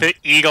 the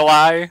Eagle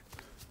Eye.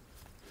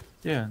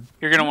 Yeah.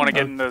 You're going to want to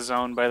get in the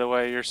zone, by the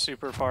way. You're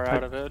super far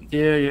out of it.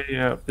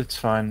 Yeah. It's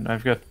fine.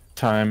 I've got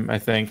time, I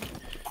think.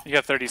 You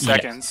got 30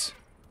 seconds.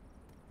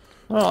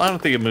 Well, I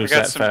don't think it moves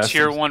that fast. We got some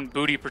tier 1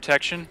 booty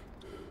protection.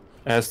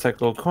 Aztec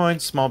gold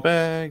coins, small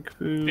bag,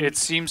 food. It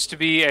seems to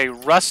be a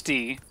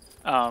rusty,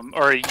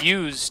 or a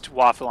used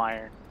waffle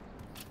iron.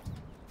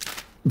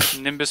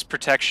 Nimbus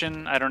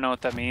protection. I don't know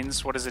what that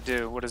means. What does it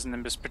do? What does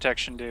Nimbus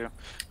protection do?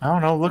 I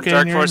don't know. Look at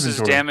Dark forces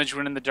damage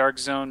when in the dark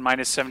zone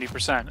minus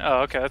 70%.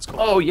 Oh, okay, that's cool.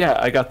 Oh yeah,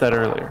 I got that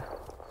earlier.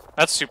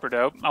 That's super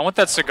dope. I want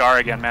that cigar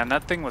again, man.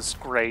 That thing was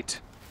great.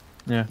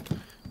 Yeah,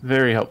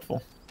 very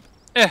helpful.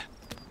 I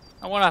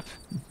want up.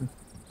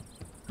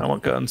 I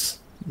want guns.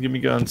 Give me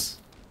guns.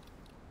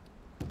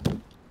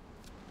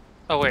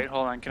 Oh wait,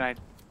 hold on. Can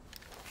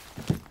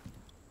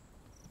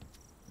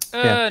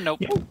I?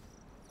 Nope.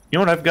 You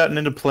know what I've gotten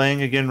into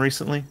playing again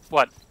recently?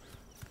 What?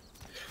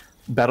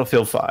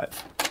 Battlefield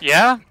 5.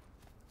 Yeah?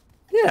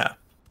 Yeah.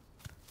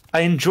 I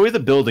enjoy the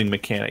building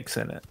mechanics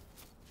in it.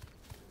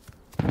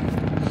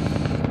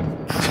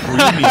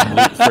 Premium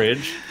loot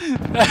fridge.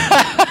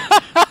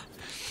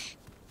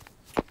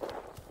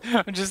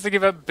 I'm just thinking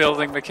about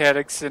building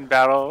mechanics in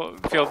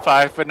Battlefield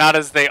 5, but not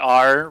as they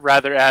are,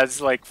 rather as,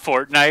 like,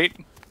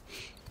 Fortnite.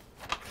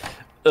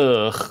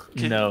 Ugh,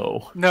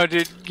 no. No,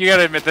 dude, you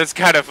gotta admit, that's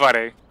kind of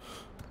funny.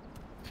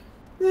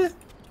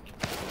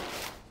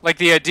 Like,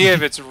 the idea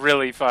of it's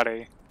really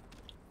funny.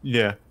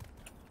 Yeah.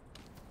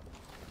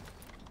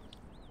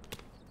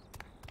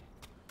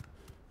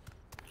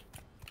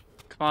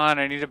 Come on,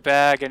 I need a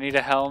bag, I need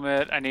a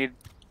helmet, I need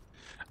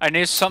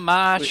so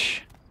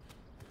much.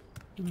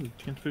 Ooh,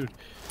 canned food.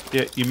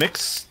 Yeah, you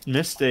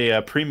missed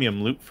a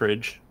premium loot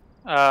fridge.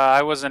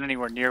 I wasn't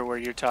anywhere near where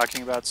you're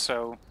talking about,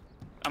 so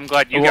I'm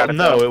glad you got it.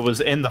 No, it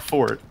was in the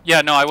fort.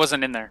 Yeah, no, I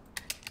wasn't in there.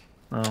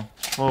 Oh,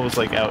 well, it was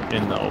like out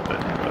in the open,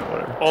 but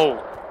whatever.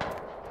 Oh.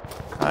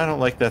 I don't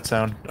like that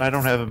sound. I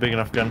don't have a big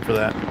enough gun for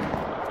that.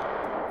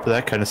 For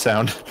that kind of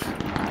sound.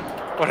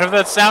 Whatever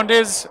that sound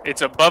is,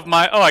 it's above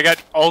my... Oh, I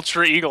got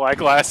Ultra Eagle Eye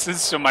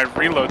glasses, so my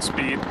reload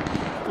speed...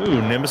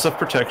 Ooh, Nimbus of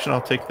Protection,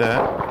 I'll take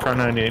that. Car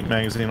 98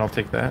 magazine, I'll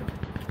take that.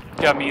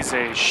 Got me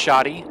a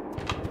shoddy.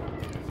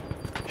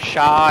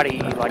 Shoddy,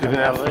 like a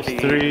melody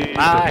in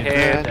my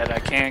head that I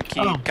can't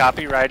keep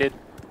copyrighted.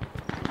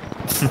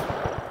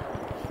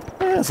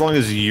 As long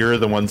as you're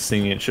the one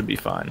singing, it should be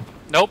fine.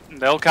 Nope,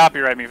 they'll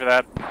copyright me for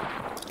that.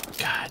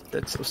 God,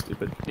 that's so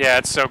stupid. Yeah,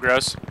 it's so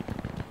gross.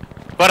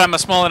 But I'm a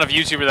small enough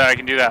YouTuber that I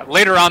can do that.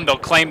 Later on, they'll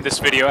claim this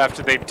video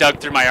after they've dug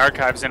through my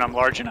archives and I'm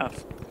large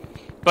enough.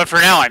 But for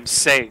now, I'm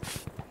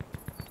safe.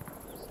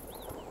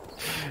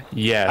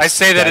 Yes, I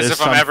say that as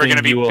if I'm ever going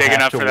to be big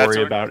enough for that to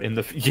worry about in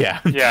the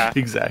yeah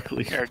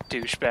exactly. You're a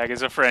douchebag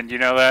as a friend, you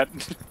know that.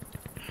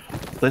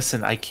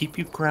 Listen, I keep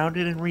you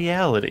grounded in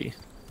reality.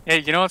 Yeah,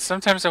 you know what?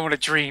 Sometimes I want to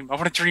dream. I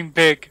want to dream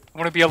big. I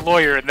want to be a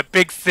lawyer in the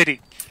big city.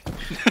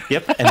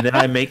 Yep, and then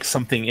I make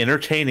something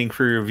entertaining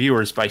for your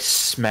viewers by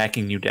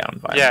smacking you down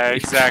violently. Yeah,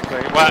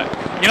 exactly.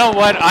 Well, you know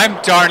what?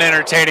 I'm darn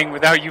entertaining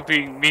without you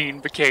being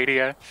mean,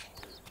 bcadia.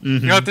 You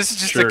know what? This is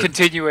just a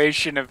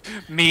continuation of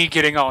me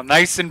getting all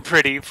nice and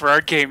pretty for our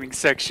gaming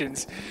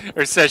sections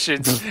or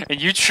sessions,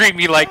 and you treat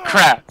me like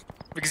crap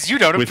because you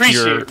don't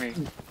appreciate me.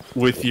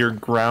 With your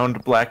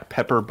ground black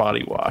pepper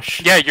body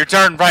wash. Yeah, you're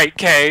darn right,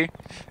 Kay.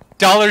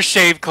 Dollar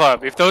Shave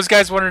Club. If those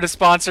guys wanted to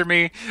sponsor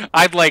me,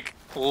 I'd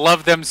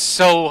love them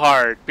so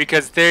hard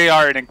because they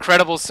are an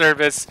incredible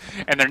service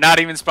and they're not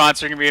even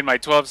sponsoring me, and my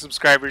 12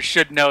 subscribers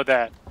should know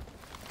that.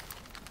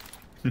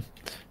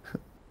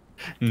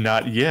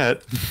 Not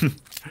yet.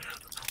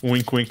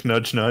 Wink, wink,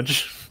 nudge,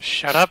 nudge.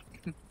 Shut up.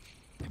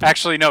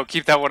 Actually, no,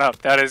 keep that one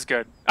up. That is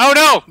good. Oh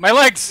no! My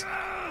legs!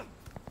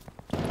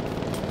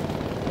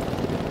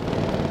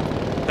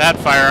 That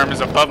firearm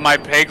is above my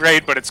pay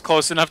grade, but it's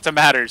close enough to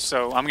matter,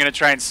 so I'm gonna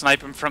try and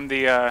snipe him from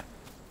the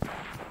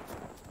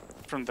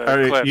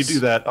Alright, cliffs. you do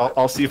that.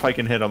 I'll see if I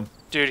can hit him.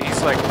 Dude,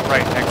 he's like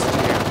right next to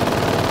you.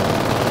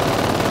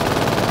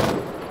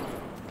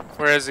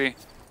 Where is he?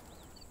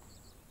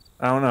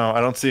 I don't know.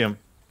 I don't see him.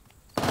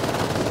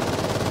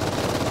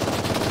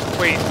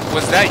 Wait,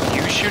 was that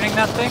you shooting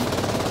that thing?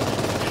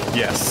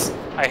 Yes.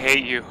 I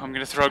hate you. I'm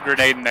gonna throw a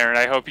grenade in there, and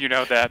I hope you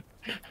know that.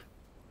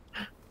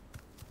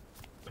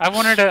 I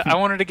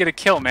wanted to get a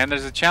kill, man.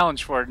 There's a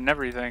challenge for it and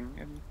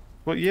everything.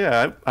 Well,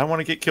 yeah, I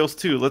want to get kills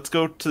too. Let's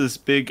go to this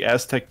big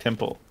Aztec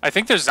temple. I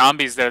think there's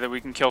zombies there that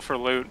we can kill for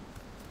loot.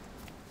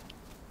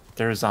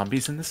 There are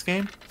zombies in this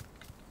game?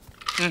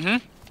 Mm-hmm.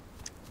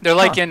 They're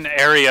like in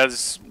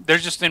areas. They're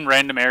just in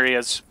random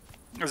areas,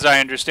 as I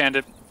understand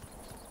it.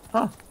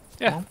 Huh.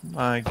 Yeah.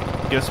 Well, I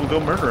guess we'll go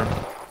murder him.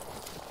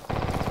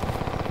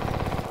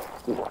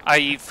 I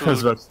eat food. I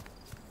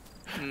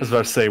was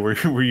about to say,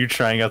 were you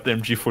trying out the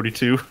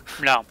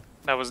MG42? No,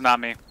 that was not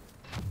me.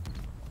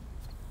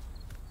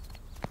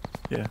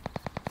 Yeah.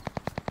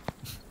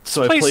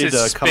 So I played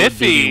Call of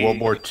Duty World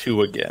War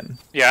II again.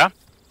 Yeah?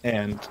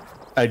 And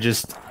I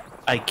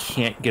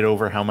can't get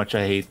over how much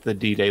I hate the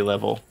D-Day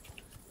level.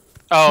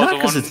 Oh, not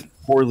because it's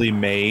poorly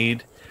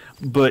made,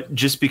 but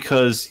just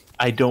because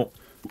I don't...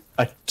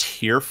 A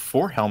tier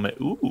 4 helmet,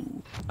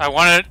 ooh. I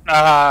want it,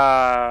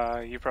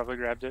 you probably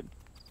grabbed it.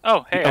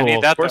 Oh, hey, I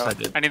need that, though. Of course I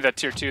did. I need that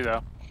tier 2,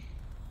 though.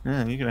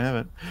 Yeah, you can have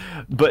it.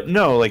 But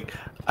no, like,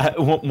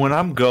 when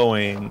I'm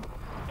going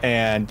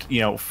and,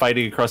 you know,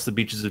 fighting across the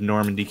beaches of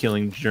Normandy,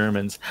 killing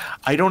Germans,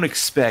 I don't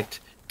expect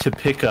to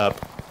pick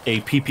up a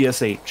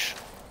PPSH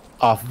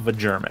off of a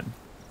German.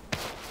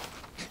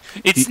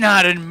 It's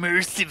not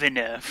immersive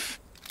enough.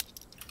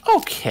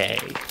 Okay.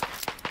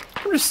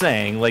 I'm just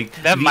saying, like,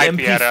 that the might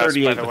be at us,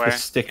 by the with way. the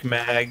stick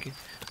mag...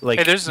 Like,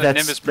 hey, there's a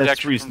Nimbus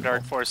protection from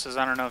Dark Forces.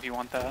 I don't know if you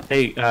want that.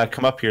 Hey,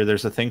 come up here.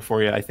 There's a thing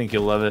for you. I think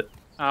you'll love it.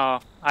 Oh,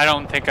 I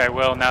don't think I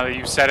will now that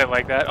you said it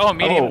like that. Oh,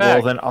 medium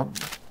bag. Well, then I'll...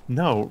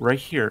 No, right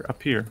here.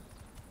 Up here.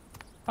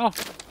 Oh.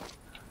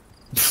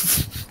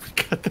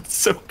 God, that's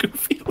so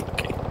goofy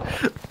looking.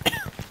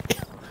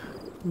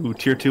 Ooh,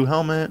 tier 2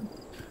 helmet.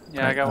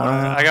 Yeah, I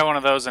got one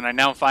of those, and I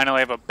now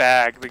finally have a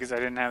bag because I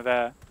didn't have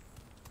that.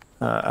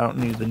 I don't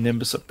need the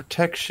Nimbus of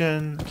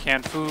protection.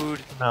 Canned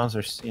food.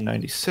 Mauser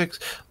C96.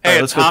 Hey,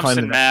 a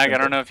Thompson mag. I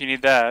don't know if you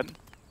need that.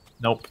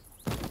 Nope.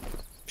 You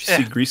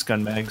see grease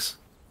gun mags.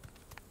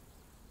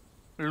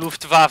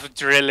 Luftwaffe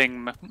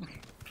drilling.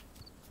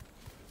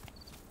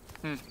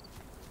 And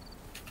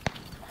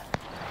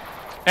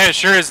it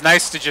sure is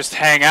nice to just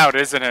hang out,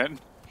 isn't it?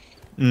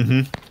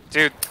 Mm-hmm.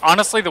 Dude,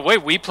 honestly, the way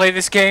we play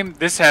this game,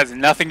 this has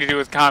nothing to do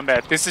with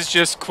combat. This is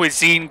just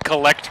cuisine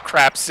collect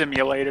crap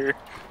simulator.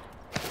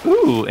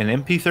 Ooh, an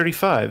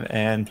MP35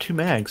 and 2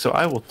 mags, so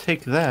I will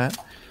take that.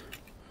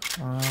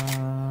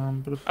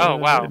 Oh,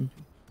 wow.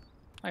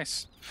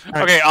 Nice.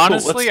 Right, okay, cool,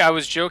 honestly, I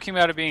was joking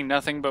about it being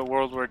nothing but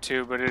World War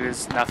II, but it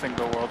is nothing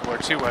but World War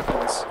II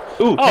weapons.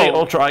 Ooh, hey,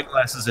 ultra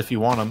eyeglasses if you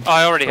want them. Oh,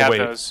 I already have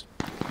those.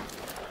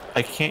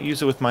 I can't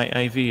use it with my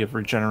IV of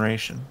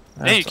regeneration.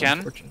 Yeah, you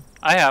can.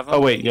 I have them.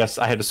 Oh, wait, yes,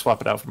 I had to swap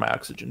it out for my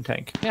oxygen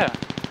tank. Yeah.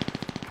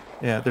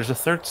 Yeah, there's a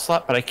third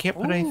slot, but I can't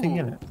put anything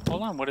in it.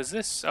 Hold on, what is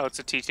this? Oh, it's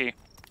a TT.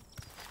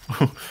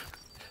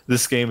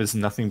 This game is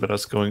nothing but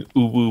us going,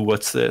 ooh, woo,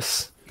 what's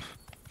this?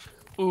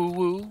 Ooh,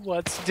 woo,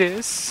 what's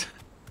this?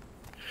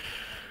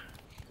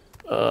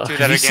 Do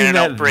that again and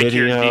I'll break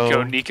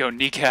your Nico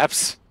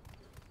kneecaps.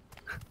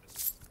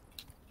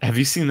 Have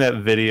you seen that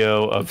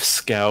video of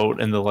Scout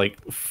and the, like,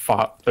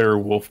 father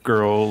wolf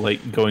girl,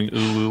 like, going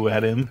ooh, woo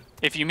at him?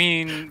 If you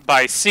mean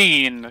by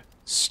scene,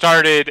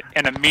 started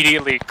and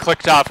immediately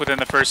clicked off within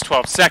the first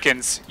 12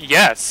 seconds,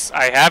 yes,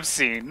 I have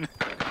seen.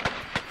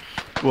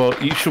 Well,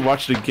 you should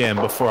watch it again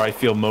before I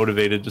feel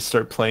motivated to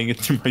start playing it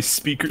through my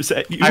speakers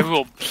at you. I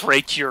will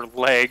break your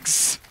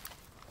legs.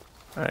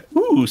 Alright.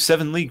 Ooh,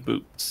 7 league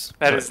boots.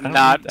 That is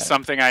not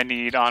something I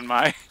need on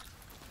my...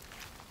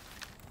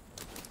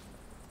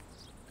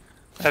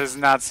 That is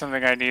not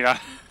something I need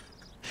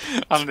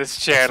on this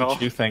channel. What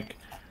do you think?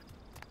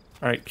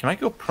 Alright, can I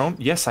go prone?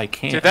 Yes, I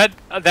can. Dude,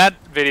 that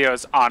video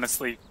is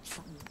honestly,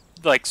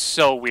 like,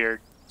 so weird.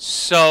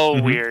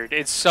 So weird.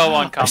 It's so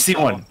uncomfortable. I see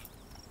one.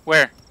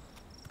 Where?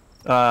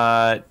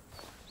 Oh,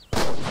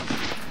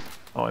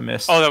 I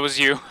missed. Oh, that was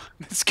you.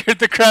 That scared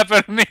the crap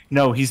out of me.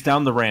 No, he's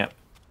down the ramp.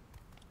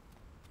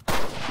 How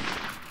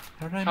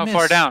did I How miss?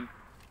 far down?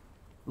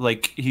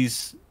 Like,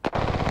 he's...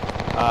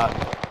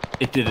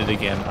 It did it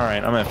again.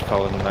 Alright, I'm gonna have to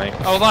call it a night.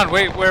 Hold on,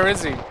 wait, where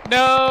is he?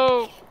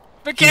 No!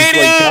 Bcadia! He's,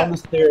 like, down the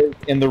stairs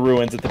in the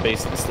ruins at the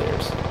base of the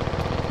stairs.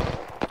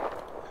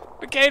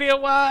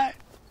 Bcadia, why?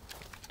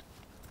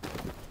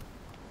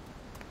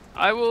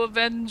 I will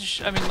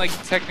avenge... I mean, like,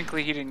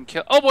 technically he didn't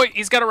kill... Oh boy,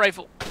 he's got a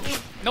rifle.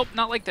 Nope,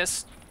 not like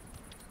this.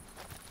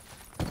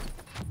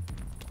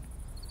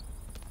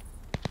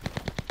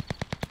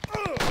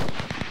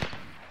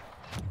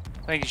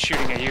 I think he's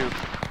shooting at you.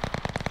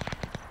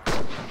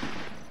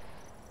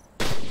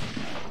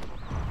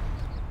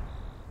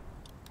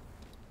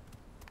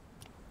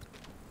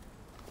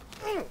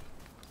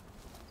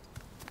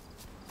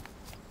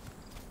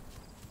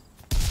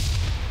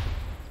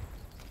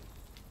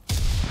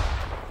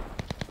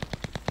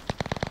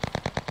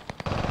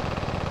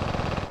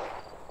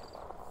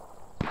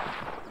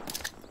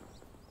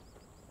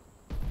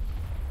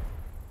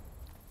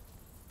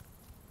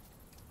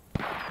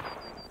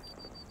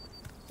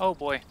 Oh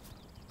boy.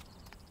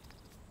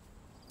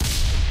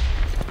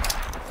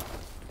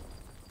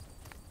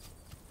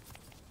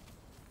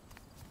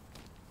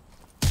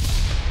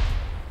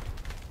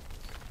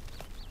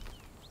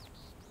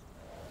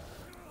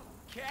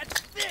 Catch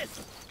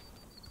this!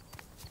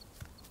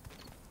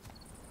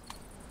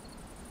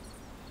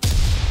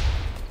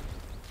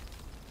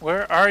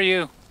 Where are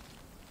you?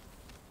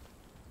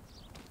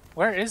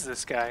 Where is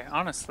this guy?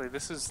 Honestly,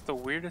 this is the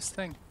weirdest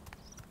thing.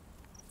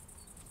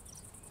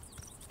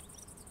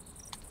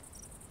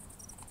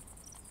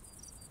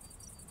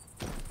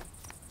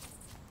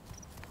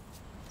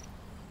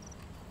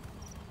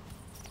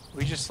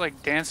 We just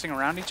like dancing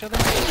around each other?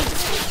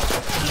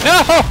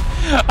 No!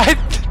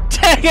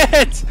 Dang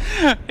it!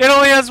 It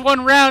only has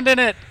one round in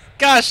it.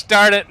 Gosh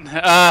darn it.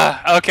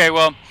 Okay,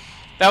 well,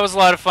 that was a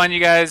lot of fun, you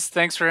guys.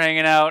 Thanks for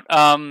hanging out.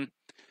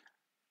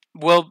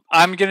 Well,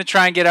 I'm gonna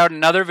try and get out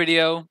another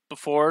video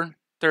before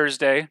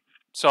Thursday.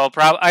 So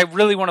I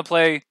really want to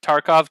play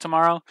Tarkov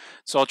tomorrow,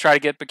 so I'll try to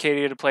get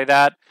bcadia to play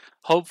that.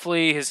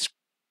 Hopefully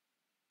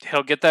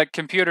he'll get that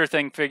computer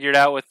thing figured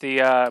out with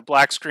the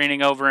black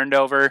screening over and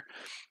over.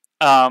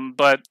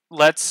 But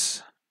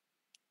let's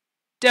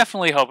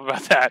definitely hope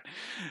about that.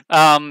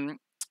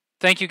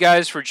 Thank you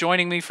guys for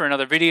joining me for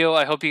another video.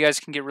 I hope you guys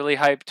can get really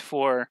hyped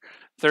for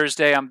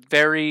Thursday. I'm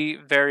very,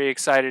 very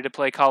excited to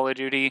play Call of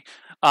Duty.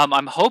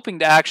 I'm hoping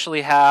to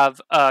actually have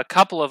a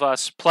couple of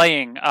us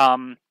playing.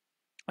 I'm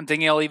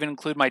thinking I'll even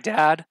include my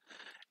dad,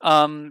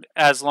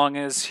 as long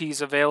as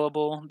he's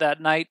available that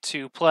night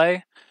to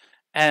play.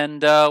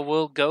 And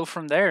we'll go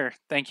from there.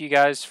 Thank you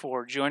guys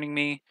for joining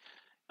me.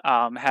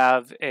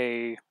 Have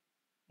a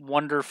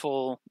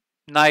wonderful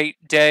night,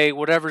 day,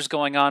 whatever's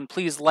going on.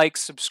 Please like,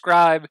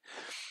 subscribe.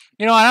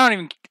 You know,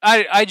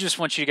 I just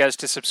want you guys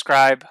to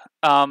subscribe.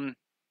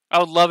 I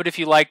would love it if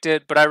you liked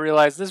it, but I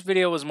realized this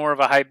video was more of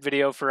a hype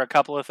video for a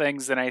couple of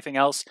things than anything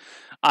else.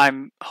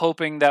 I'm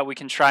hoping that we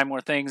can try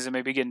more things and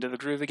maybe get into the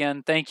groove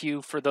again. Thank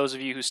you for those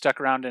of you who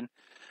stuck around and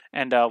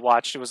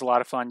watched. It was a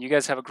lot of fun. You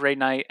guys have a great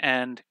night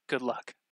and good luck.